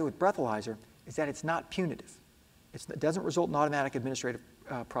 the idea with breathalyzer is that it's not punitive. It doesn't result in automatic administrative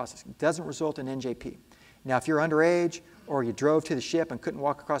processing. It doesn't result in NJP. Now, if you're underage or you drove to the ship and couldn't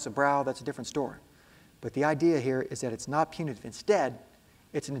walk across a brow, that's a different story. But the idea here is that it's not punitive. Instead,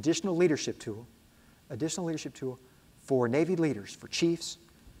 it's an additional leadership tool for Navy leaders, for chiefs,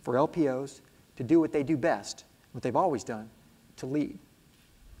 for LPOs, to do what they do best, what they've always done, to lead.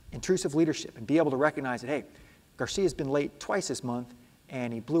 Intrusive leadership, and be able to recognize that, hey, Garcia's been late twice this month,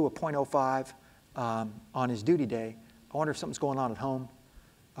 and he blew a .05 on his duty day. I wonder if something's going on at home.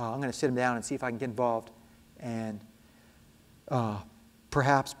 I'm going to sit him down and see if I can get involved and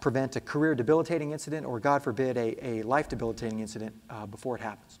perhaps prevent a career debilitating incident or, God forbid, a life debilitating incident before it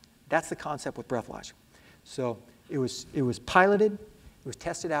happens. That's the concept with breathalyzer. So it was piloted, it was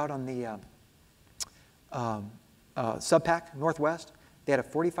tested out on the SubPAC Northwest. They had a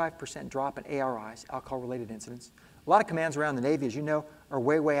 45% drop in ARIs, alcohol-related incidents. A lot of commands around the Navy, as you know, are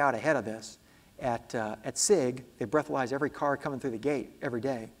way out ahead of this. At SIG, they breathalyze every car coming through the gate every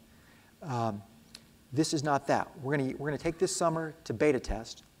day. This is not that. We're going to take this summer to beta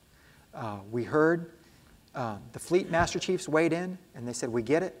test. We heard the fleet master chiefs weighed in, and they said, we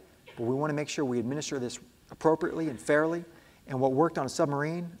get it, but we want to make sure we administer this appropriately and fairly. And what worked on a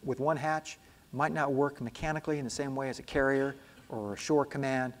submarine with one hatch might not work mechanically in the same way as a carrier or a shore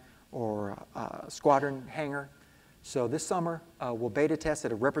command or a squadron hangar. So this summer, we'll beta test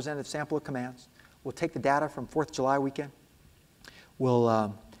at a representative sample of commands. We'll take the data from 4th of July weekend.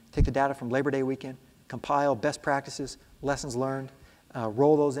 We'll take the data from Labor Day weekend, compile best practices, lessons learned,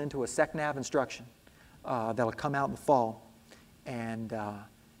 roll those into a SECNAV instruction that'll come out in the fall, and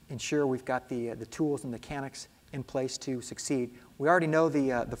ensure we've got the tools and mechanics in place to succeed. We already know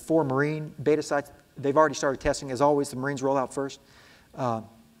the 4 Marine beta sites. They've already started testing. As always, the Marines roll out first. The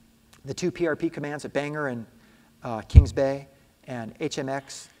 2 PRP commands at Bangor and Kings Bay and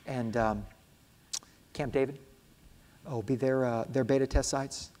HMX and Camp David will be their beta test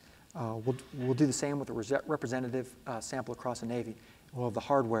sites. We'll do the same with a representative sample across the Navy. We'll have the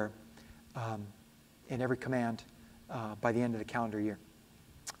hardware in every command by the end of the calendar year.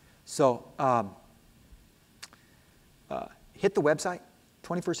 So hit the website,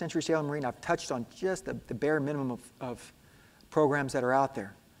 21st Century Sailor and Marine. I've touched on just the bare minimum of programs that are out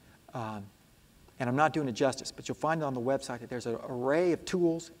there. And I'm not doing it justice, but you'll find on the website that there's an array of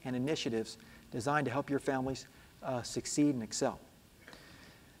tools and initiatives designed to help your families succeed and excel.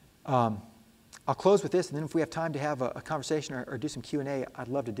 I'll close with this, and then if we have time to have a conversation or do some Q&A, I'd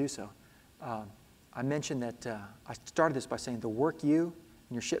love to do so. I mentioned that I started this by saying the work you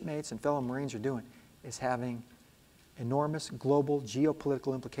and your shipmates and fellow Marines are doing is having enormous global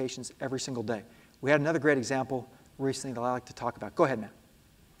geopolitical implications every single day. We had another great example recently that I like to talk about. Go ahead, Matt.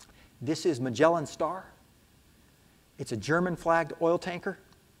 This is Magellan Star. It's a German-flagged oil tanker,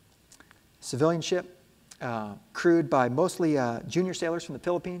 civilian ship, crewed by mostly junior sailors from the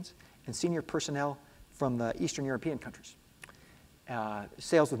Philippines and senior personnel from the Eastern European countries.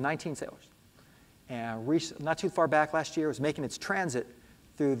 Sails with 19 sailors. And not too far back last year, it was making its transit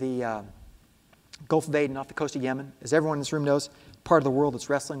through the Gulf of Aden off the coast of Yemen. As everyone in this room knows, part of the world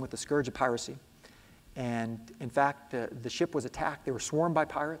that's wrestling with the scourge of piracy. And in fact, the ship was attacked. They were swarmed by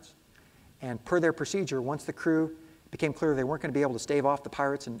pirates. And per their procedure, once the crew became clear they weren't going to be able to stave off the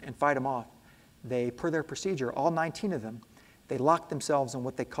pirates and fight them off, per their procedure, all 19 of them, they locked themselves in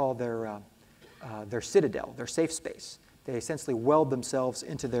what they call their citadel, their safe space. They essentially weld themselves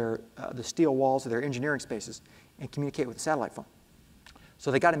into the steel walls of their engineering spaces and communicate with the satellite phone.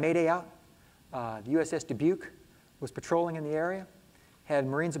 So they got a Mayday out. The USS Dubuque was patrolling in the area, had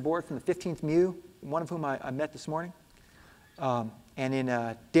Marines aboard from the 15th MEU, one of whom I met this morning. And in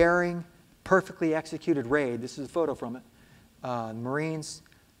a daring, perfectly executed raid, this is a photo from it, the Marines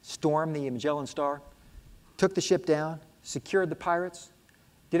stormed the Magellan Star, took the ship down, secured the pirates,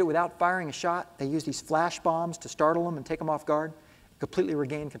 did it without firing a shot. They used these flash bombs to startle them and take them off guard, completely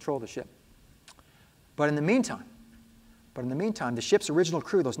regained control of the ship. But in the meantime, the ship's original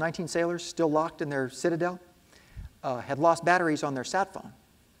crew, those 19 sailors still locked in their citadel, had lost batteries on their sat phone.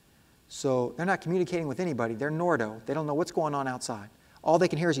 So they're not communicating with anybody. They're Nordo. They don't know what's going on outside. All they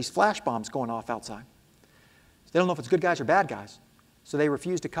can hear is these flash bombs going off outside. So they don't know if it's good guys or bad guys. So they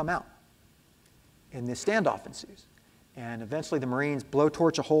refuse to come out. And this standoff ensues. And eventually the Marines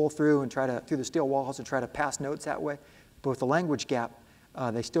blowtorch a hole through the steel walls and try to pass notes that way. But with the language gap,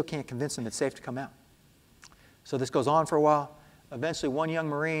 they still can't convince them it's safe to come out. So this goes on for a while. Eventually one young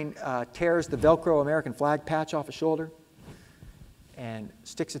Marine tears the Velcro American flag patch off his shoulder and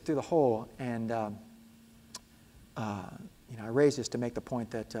sticks it through the hole. And I raise this to make the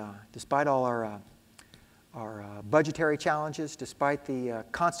point that despite all our budgetary challenges, despite the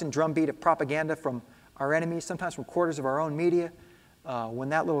constant drumbeat of propaganda from our enemies, sometimes from quarters of our own media, when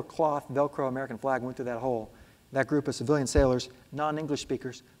that little cloth Velcro American flag went through that hole, that group of civilian sailors, non-English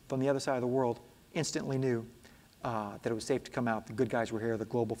speakers from the other side of the world, instantly knew that it was safe to come out. The good guys were here. The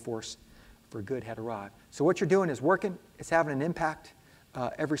global force for good had arrived. So what you're doing is working. It's having an impact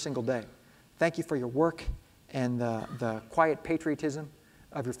every single day. Thank you for your work and the quiet patriotism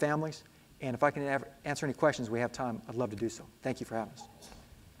of your families. And if I can answer any questions we have time, I'd love to do so. Thank you for having us.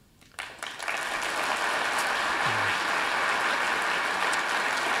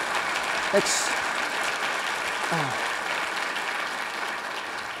 Thanks.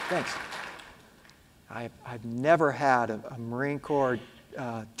 Thanks. I've never had a Marine Corps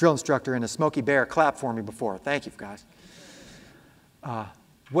drill instructor in a Smoky Bear clap for me before. Thank you, guys.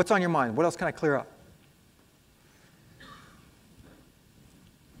 What's on your mind? What else can I clear up?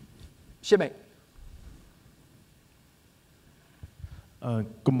 Shipmate.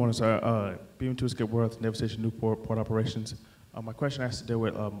 Good morning, sir. Beam to Skipworth, Naval Station Newport, Port Operations. My question has to do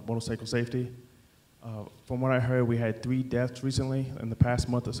with motorcycle safety. From what I heard, we had 3 deaths recently in the past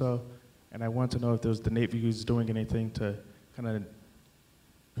month or so, and I want to know if the Navy is doing anything to kind of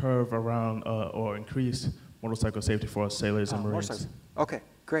curve around or increase motorcycle safety for us sailors and Marines. Okay,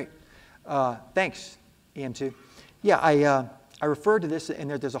 great. Thanks, EM2. Yeah, I referred to this, and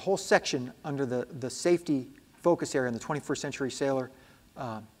there's a whole section under the safety focus area in the 21st Century Sailor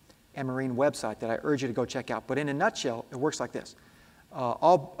and Marine website that I urge you to go check out. But in a nutshell, it works like this.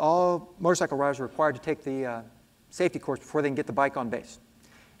 All motorcycle riders are required to take the safety course before they can get the bike on base.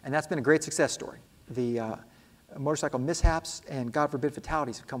 And that's been a great success story. The motorcycle mishaps and, God forbid,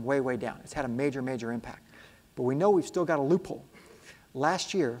 fatalities have come way, way down. It's had a major, major impact. But we know we've still got a loophole.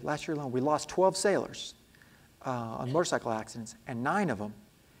 Last year alone, we lost 12 sailors on motorcycle accidents, and 9 of them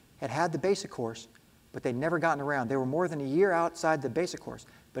had the basic course, but they'd never gotten around. They were more than a year outside the basic course,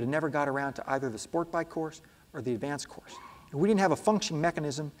 but had never got around to either the sport bike course or the advanced course. And we didn't have a functioning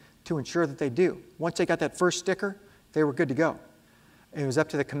mechanism to ensure that they do. Once they got that first sticker, they were good to go. And it was up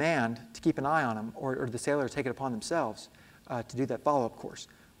to the command to keep an eye on them, or the sailor to take it upon themselves to do that follow-up course.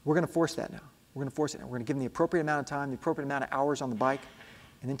 We're going to force that now. We're going to force it now. We're going to give them the appropriate amount of time, the appropriate amount of hours on the bike,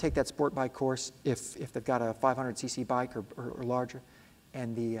 and then take that sport bike course if they've got a 500cc bike or larger,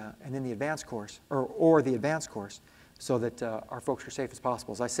 and then the advanced course, or the advanced course, so that our folks are safe as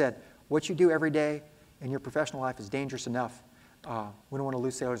possible. As I said, what you do every day in your professional life is dangerous enough. We don't want to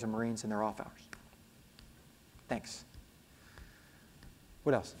lose sailors and Marines in their off hours. Thanks.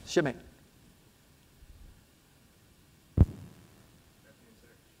 What else? Shipmate.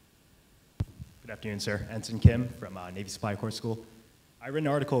 Good afternoon, sir. Ensign Kim from Navy Supply Corps School. I read an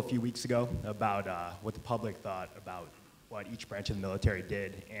article a few weeks ago about what the public thought about what each branch of the military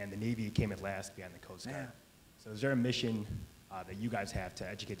did, and the Navy came in last behind the Coast Guard. Yeah. So is there a mission that you guys have to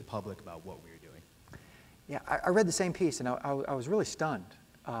educate the public about what we're doing? Yeah, I read the same piece, and I was really stunned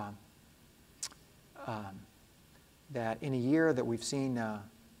that in a year that we've seen the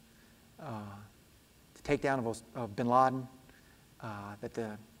takedown of bin Laden, that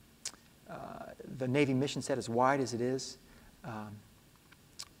the Navy mission set as wide as it is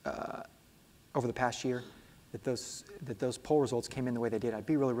over the past year, that those poll results came in the way they did. I'd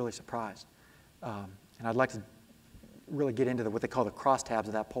be really, really surprised. And I'd like to really get into what they call the crosstabs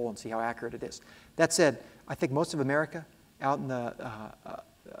of that poll and see how accurate it is. That said, I think most of America, out in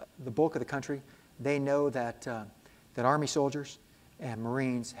the bulk of the country, they know that Army soldiers and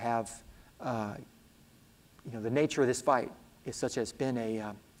Marines have, the nature of this fight is such as it's been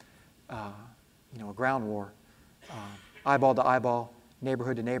a ground war, eyeball to eyeball,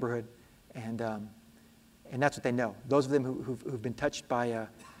 neighborhood to neighborhood, and that's what they know. Those of them who've been touched by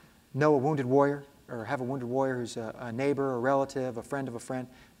know a wounded warrior, or have a wounded warrior who's a neighbor, a relative, a friend of a friend,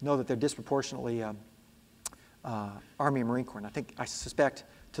 know that they're disproportionately Army and Marine Corps. And I suspect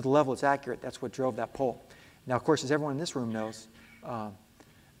to the level it's accurate, that's what drove that poll. Now, of course, as everyone in this room knows, the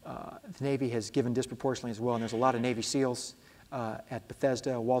Navy has given disproportionately as well, and there's a lot of Navy SEALs at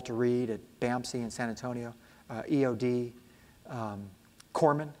Bethesda, Walter Reed, at BAMC in San Antonio, EOD,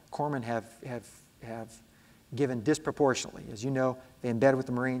 Corpsmen have given disproportionately. As you know, they embed with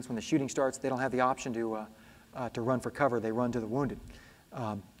the Marines. When the shooting starts, they don't have the option to run for cover. They run to the wounded.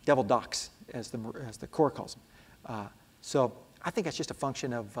 Devil docs, as the Corps calls them. So I think that's just a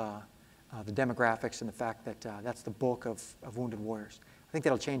function of the demographics and the fact that that's the bulk of wounded warriors. I think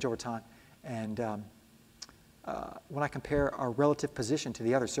that'll change over time. And when I compare our relative position to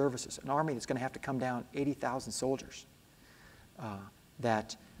the other services, an Army that's going to have to come down 80,000 soldiers,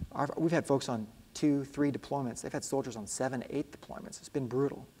 we've had folks on 2, 3 deployments. They've had soldiers on 7, 8 deployments. It's been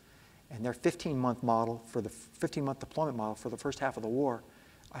brutal. And their 15-month model, for the 15-month deployment model for the first half of the war,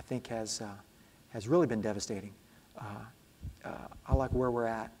 I think has really been devastating. I like where we're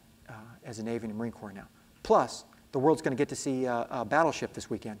at as a Navy and Marine Corps now. Plus, the world's going to get to see a battleship this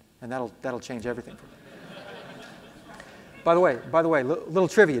weekend, and that'll change everything for them. By the way, little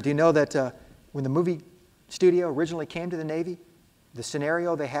trivia. Do you know that when the movie studio originally came to the Navy, the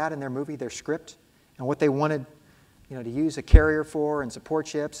scenario they had in their movie, their script, and what they wanted to use a carrier for and support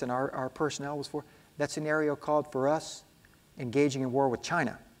ships and our personnel was for, that scenario called for us engaging in war with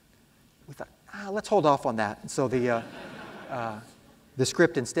China. We thought, let's hold off on that. And so the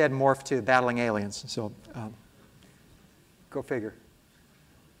script instead morphed to battling aliens. So go figure.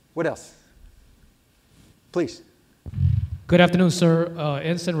 What else? Please. Good afternoon, sir.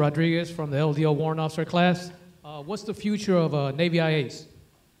 Ensign Rodriguez from the LDO Warrant Officer class. What's the future of Navy IAs?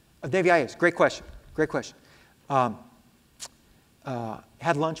 Navy IAs, great question. Great question. Had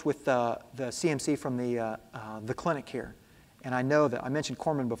lunch with the CMC from the clinic here, and I know that I mentioned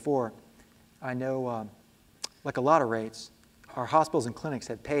Corpsmen before. I know, like a lot of rates, our hospitals and clinics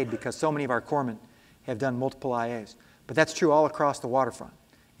have paid because so many of our corpsmen have done multiple IAs. But that's true all across the waterfront,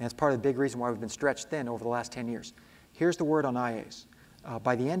 and it's part of the big reason why we've been stretched thin over the last 10 years. Here's the word on IAs.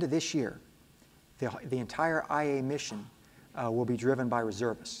 By the end of this year, the entire IA mission will be driven by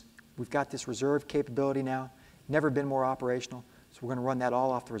reservists. We've got this reserve capability now, never been more operational, so we're going to run that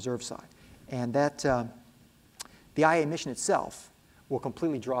all off the reserve side. And that the IA mission itself will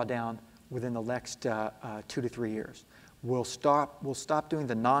completely draw down within the next 2 to 3 years. We'll stop doing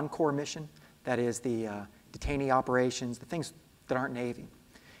the non-core mission, that is the detainee operations, the things that aren't Navy,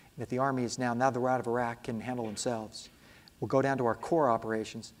 that the Army is now that we're out of Iraq, can handle themselves. We'll go down to our core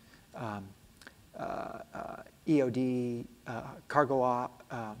operations, EOD, cargo op,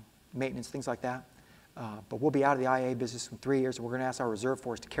 maintenance, things like that. But we'll be out of the IA business in 3 years, and we're going to ask our reserve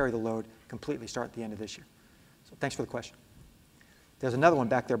force to carry the load completely start at the end of this year. So thanks for the question. There's another one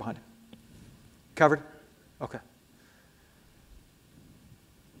back there behind it. Covered? Okay.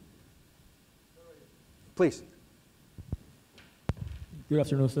 Please. Good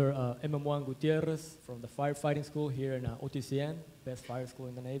afternoon, sir. I'm Juan Gutierrez from the firefighting school here in OTCN, best fire school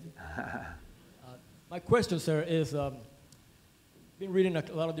in the Navy. My question, sir, is been reading a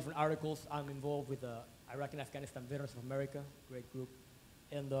lot of different articles. I'm involved with the Iraq and Afghanistan Veterans of America, great group.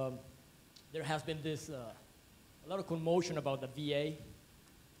 And there has been this, a lot of commotion about the VA,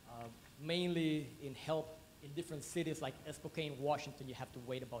 mainly in help in different cities like Spokane, Washington. You have to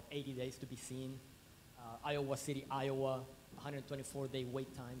wait about 80 days to be seen. Iowa City, Iowa, 124-day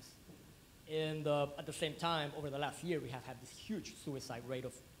wait times. And at the same time, over the last year, we have had this huge suicide rate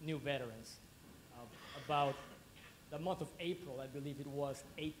of new veterans. About the month of April, I believe it was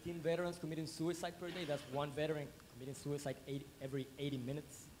 18 veterans committing suicide per day. That's one veteran committing suicide every 80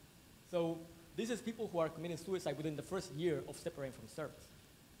 minutes. So this is people who are committing suicide within the first year of separating from service.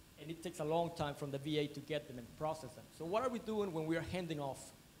 And it takes a long time from the VA to get them and process them. So what are we doing when we are handing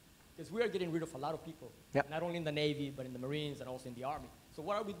off? Because we are getting rid of a lot of people, not only in the Navy, but in the Marines and also in the Army. So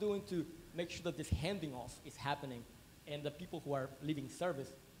what are we doing to make sure that this handing off is happening and the people who are leaving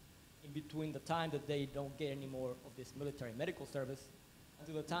service in between the time that they don't get any more of this military medical service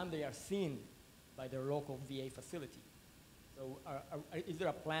until the time they are seen by their local VA facility? So is there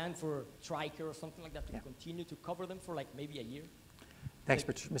a plan for Triker or something like that to continue to cover them for like maybe a year? Thanks,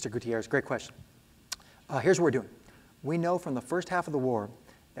 Mr. Gutierrez. Great question. Here's what we're doing. We know from the first half of the war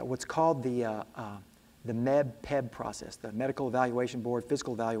that what's called the MEB-PEB process, the Medical Evaluation Board,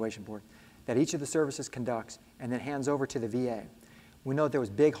 Physical Evaluation Board, that each of the services conducts and then hands over to the VA. We know that there was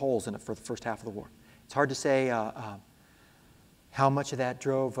big holes in it for the first half of the war. It's hard to say how much of that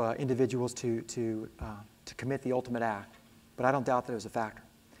drove individuals to commit the ultimate act, but I don't doubt that it was a factor.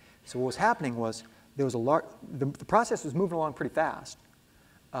 So what was happening was there was the process was moving along pretty fast,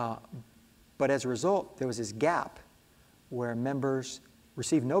 but as a result, there was this gap where members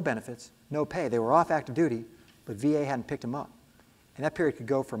received no benefits, no pay. They were off active duty, but VA hadn't picked them up. And that period could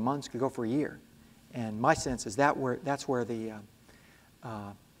go for months, could go for a year. And my sense is that's where the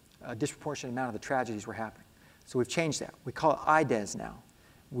a disproportionate amount of the tragedies were happening. So we've changed that. We call it IDES now.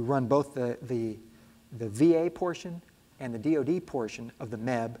 We run both the VA portion and the DOD portion of the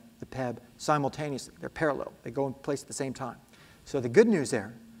MEB, the PEB, simultaneously. They're parallel. They go in place at the same time. So the good news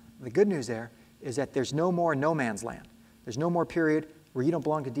there is that there's no more no man's land. There's no more period where you don't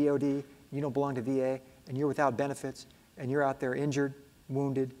belong to DOD, you don't belong to VA, and you're without benefits, and you're out there injured,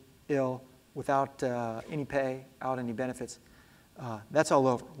 wounded, ill, without any pay, out any benefits. That's all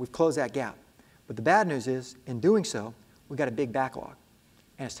over. We've closed that gap. But the bad news is, in doing so, we've got a big backlog,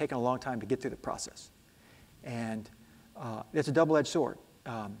 and it's taken a long time to get through the process. And it's a double-edged sword.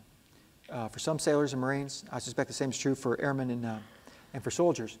 For some sailors and Marines, I suspect the same is true for airmen and for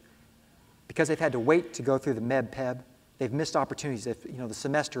soldiers. Because they've had to wait to go through the MEB-PEB, they've missed opportunities. If the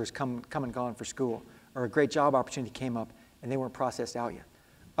semester has come and gone for school, or a great job opportunity came up and they weren't processed out yet.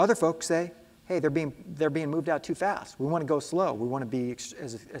 Other folks say, hey, they're being moved out too fast. We want to go slow. We want to be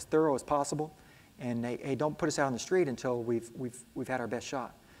as thorough as possible, and hey, don't put us out on the street until we've had our best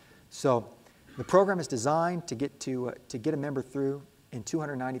shot. So the program is designed to get a member through in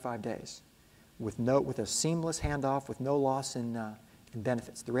 295 days, with a seamless handoff, with no loss in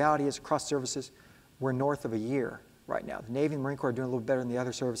benefits. The reality is, across services, we're north of a year right now. The Navy and Marine Corps are doing a little better than the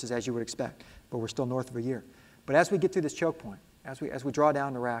other services, as you would expect, but we're still north of a year. But as we get through this choke point, as we draw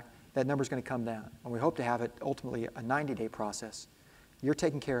down the rack, that number's going to come down, and we hope to have it ultimately a 90-day process. You're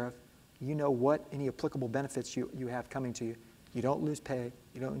taken care of. You know what any applicable benefits you have coming to you. You don't lose pay.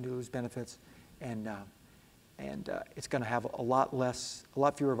 You don't lose benefits, and it's going to have a lot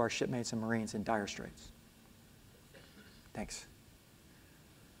fewer of our shipmates and Marines in dire straits. Thanks.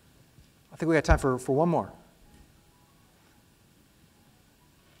 I think we got time for one more.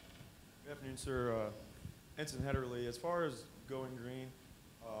 Good afternoon, sir. Ensign Hedderly, as far as going green,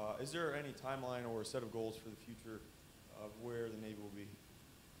 is there any timeline or a set of goals for the future of where the Navy will be as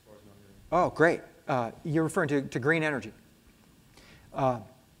far as going green? Oh, great. You're referring to green energy.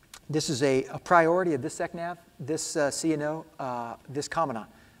 This is a priority of this SECNAV, this CNO, this Commandant.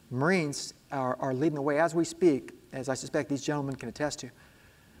 Marines are leading the way as we speak, as I suspect these gentlemen can attest to.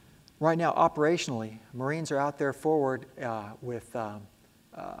 Right now, operationally, Marines are out there forward with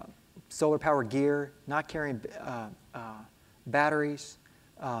solar-powered gear, not carrying batteries,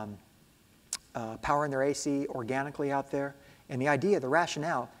 powering their AC organically out there. And the idea, the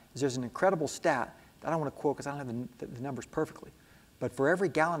rationale, is there's an incredible stat that I don't want to quote because I don't have the numbers perfectly. But for every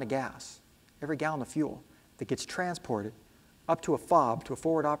gallon of gas, every gallon of fuel that gets transported up to a FOB, to a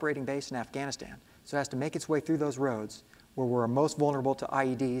forward operating base in Afghanistan, so it has to make its way through those roads where we're most vulnerable to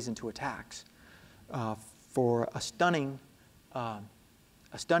IEDs and to attacks, for a stunning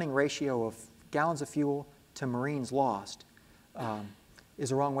ratio of gallons of fuel to Marines lost, is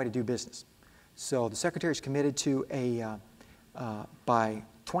the wrong way to do business. So the Secretary is committed to by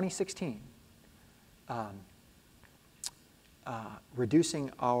 2016, reducing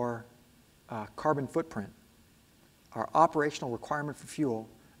our carbon footprint, our operational requirement for fuel,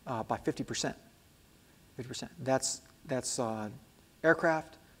 by 50%. 50%. That's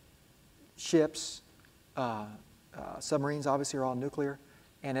aircraft, ships, submarines obviously are all nuclear,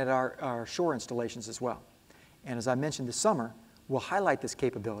 and at our shore installations as well. And as I mentioned this summer, we'll highlight this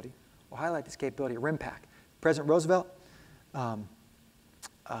capability. We'll highlight this capability at RIMPAC. President Roosevelt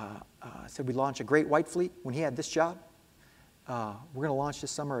said we'd launch a Great White Fleet when he had this job. We're going to launch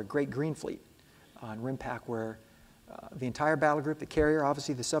this summer a Great Green Fleet in RIMPAC, where the entire battle group, the carrier,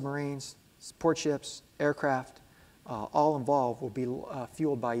 obviously the submarines, support ships, aircraft, all involved will be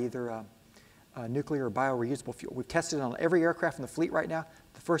fueled by either nuclear or bioreusable fuel. We've tested it on every aircraft in the fleet right now.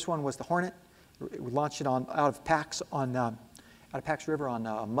 The first one was the Hornet. We launched it out of Pax River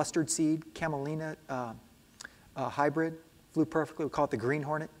on mustard seed camelina hybrid. Flew perfectly. We call it the Green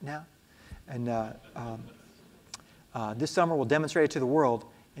Hornet now. And this summer we'll demonstrate it to the world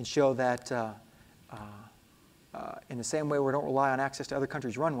and show that in the same way we don't rely on access to other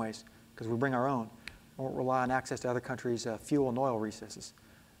countries' runways because we bring our own, we won't rely on access to other countries' fuel and oil resources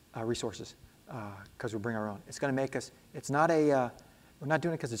because we bring our own. It's going to make us, it's not a, we're not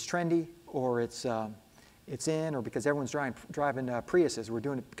doing it because it's trendy or it's in or because everyone's driving Priuses. We're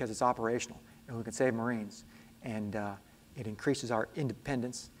doing it because it's operational and we can save Marines. And it increases our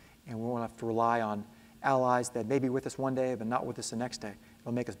independence, and we won't have to rely on allies that may be with us one day but not with us the next day.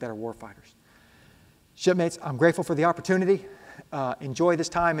 It'll make us better warfighters. Shipmates, I'm grateful for the opportunity. Enjoy this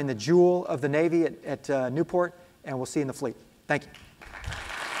time in the jewel of the Navy at Newport, and we'll see you in the fleet. Thank you.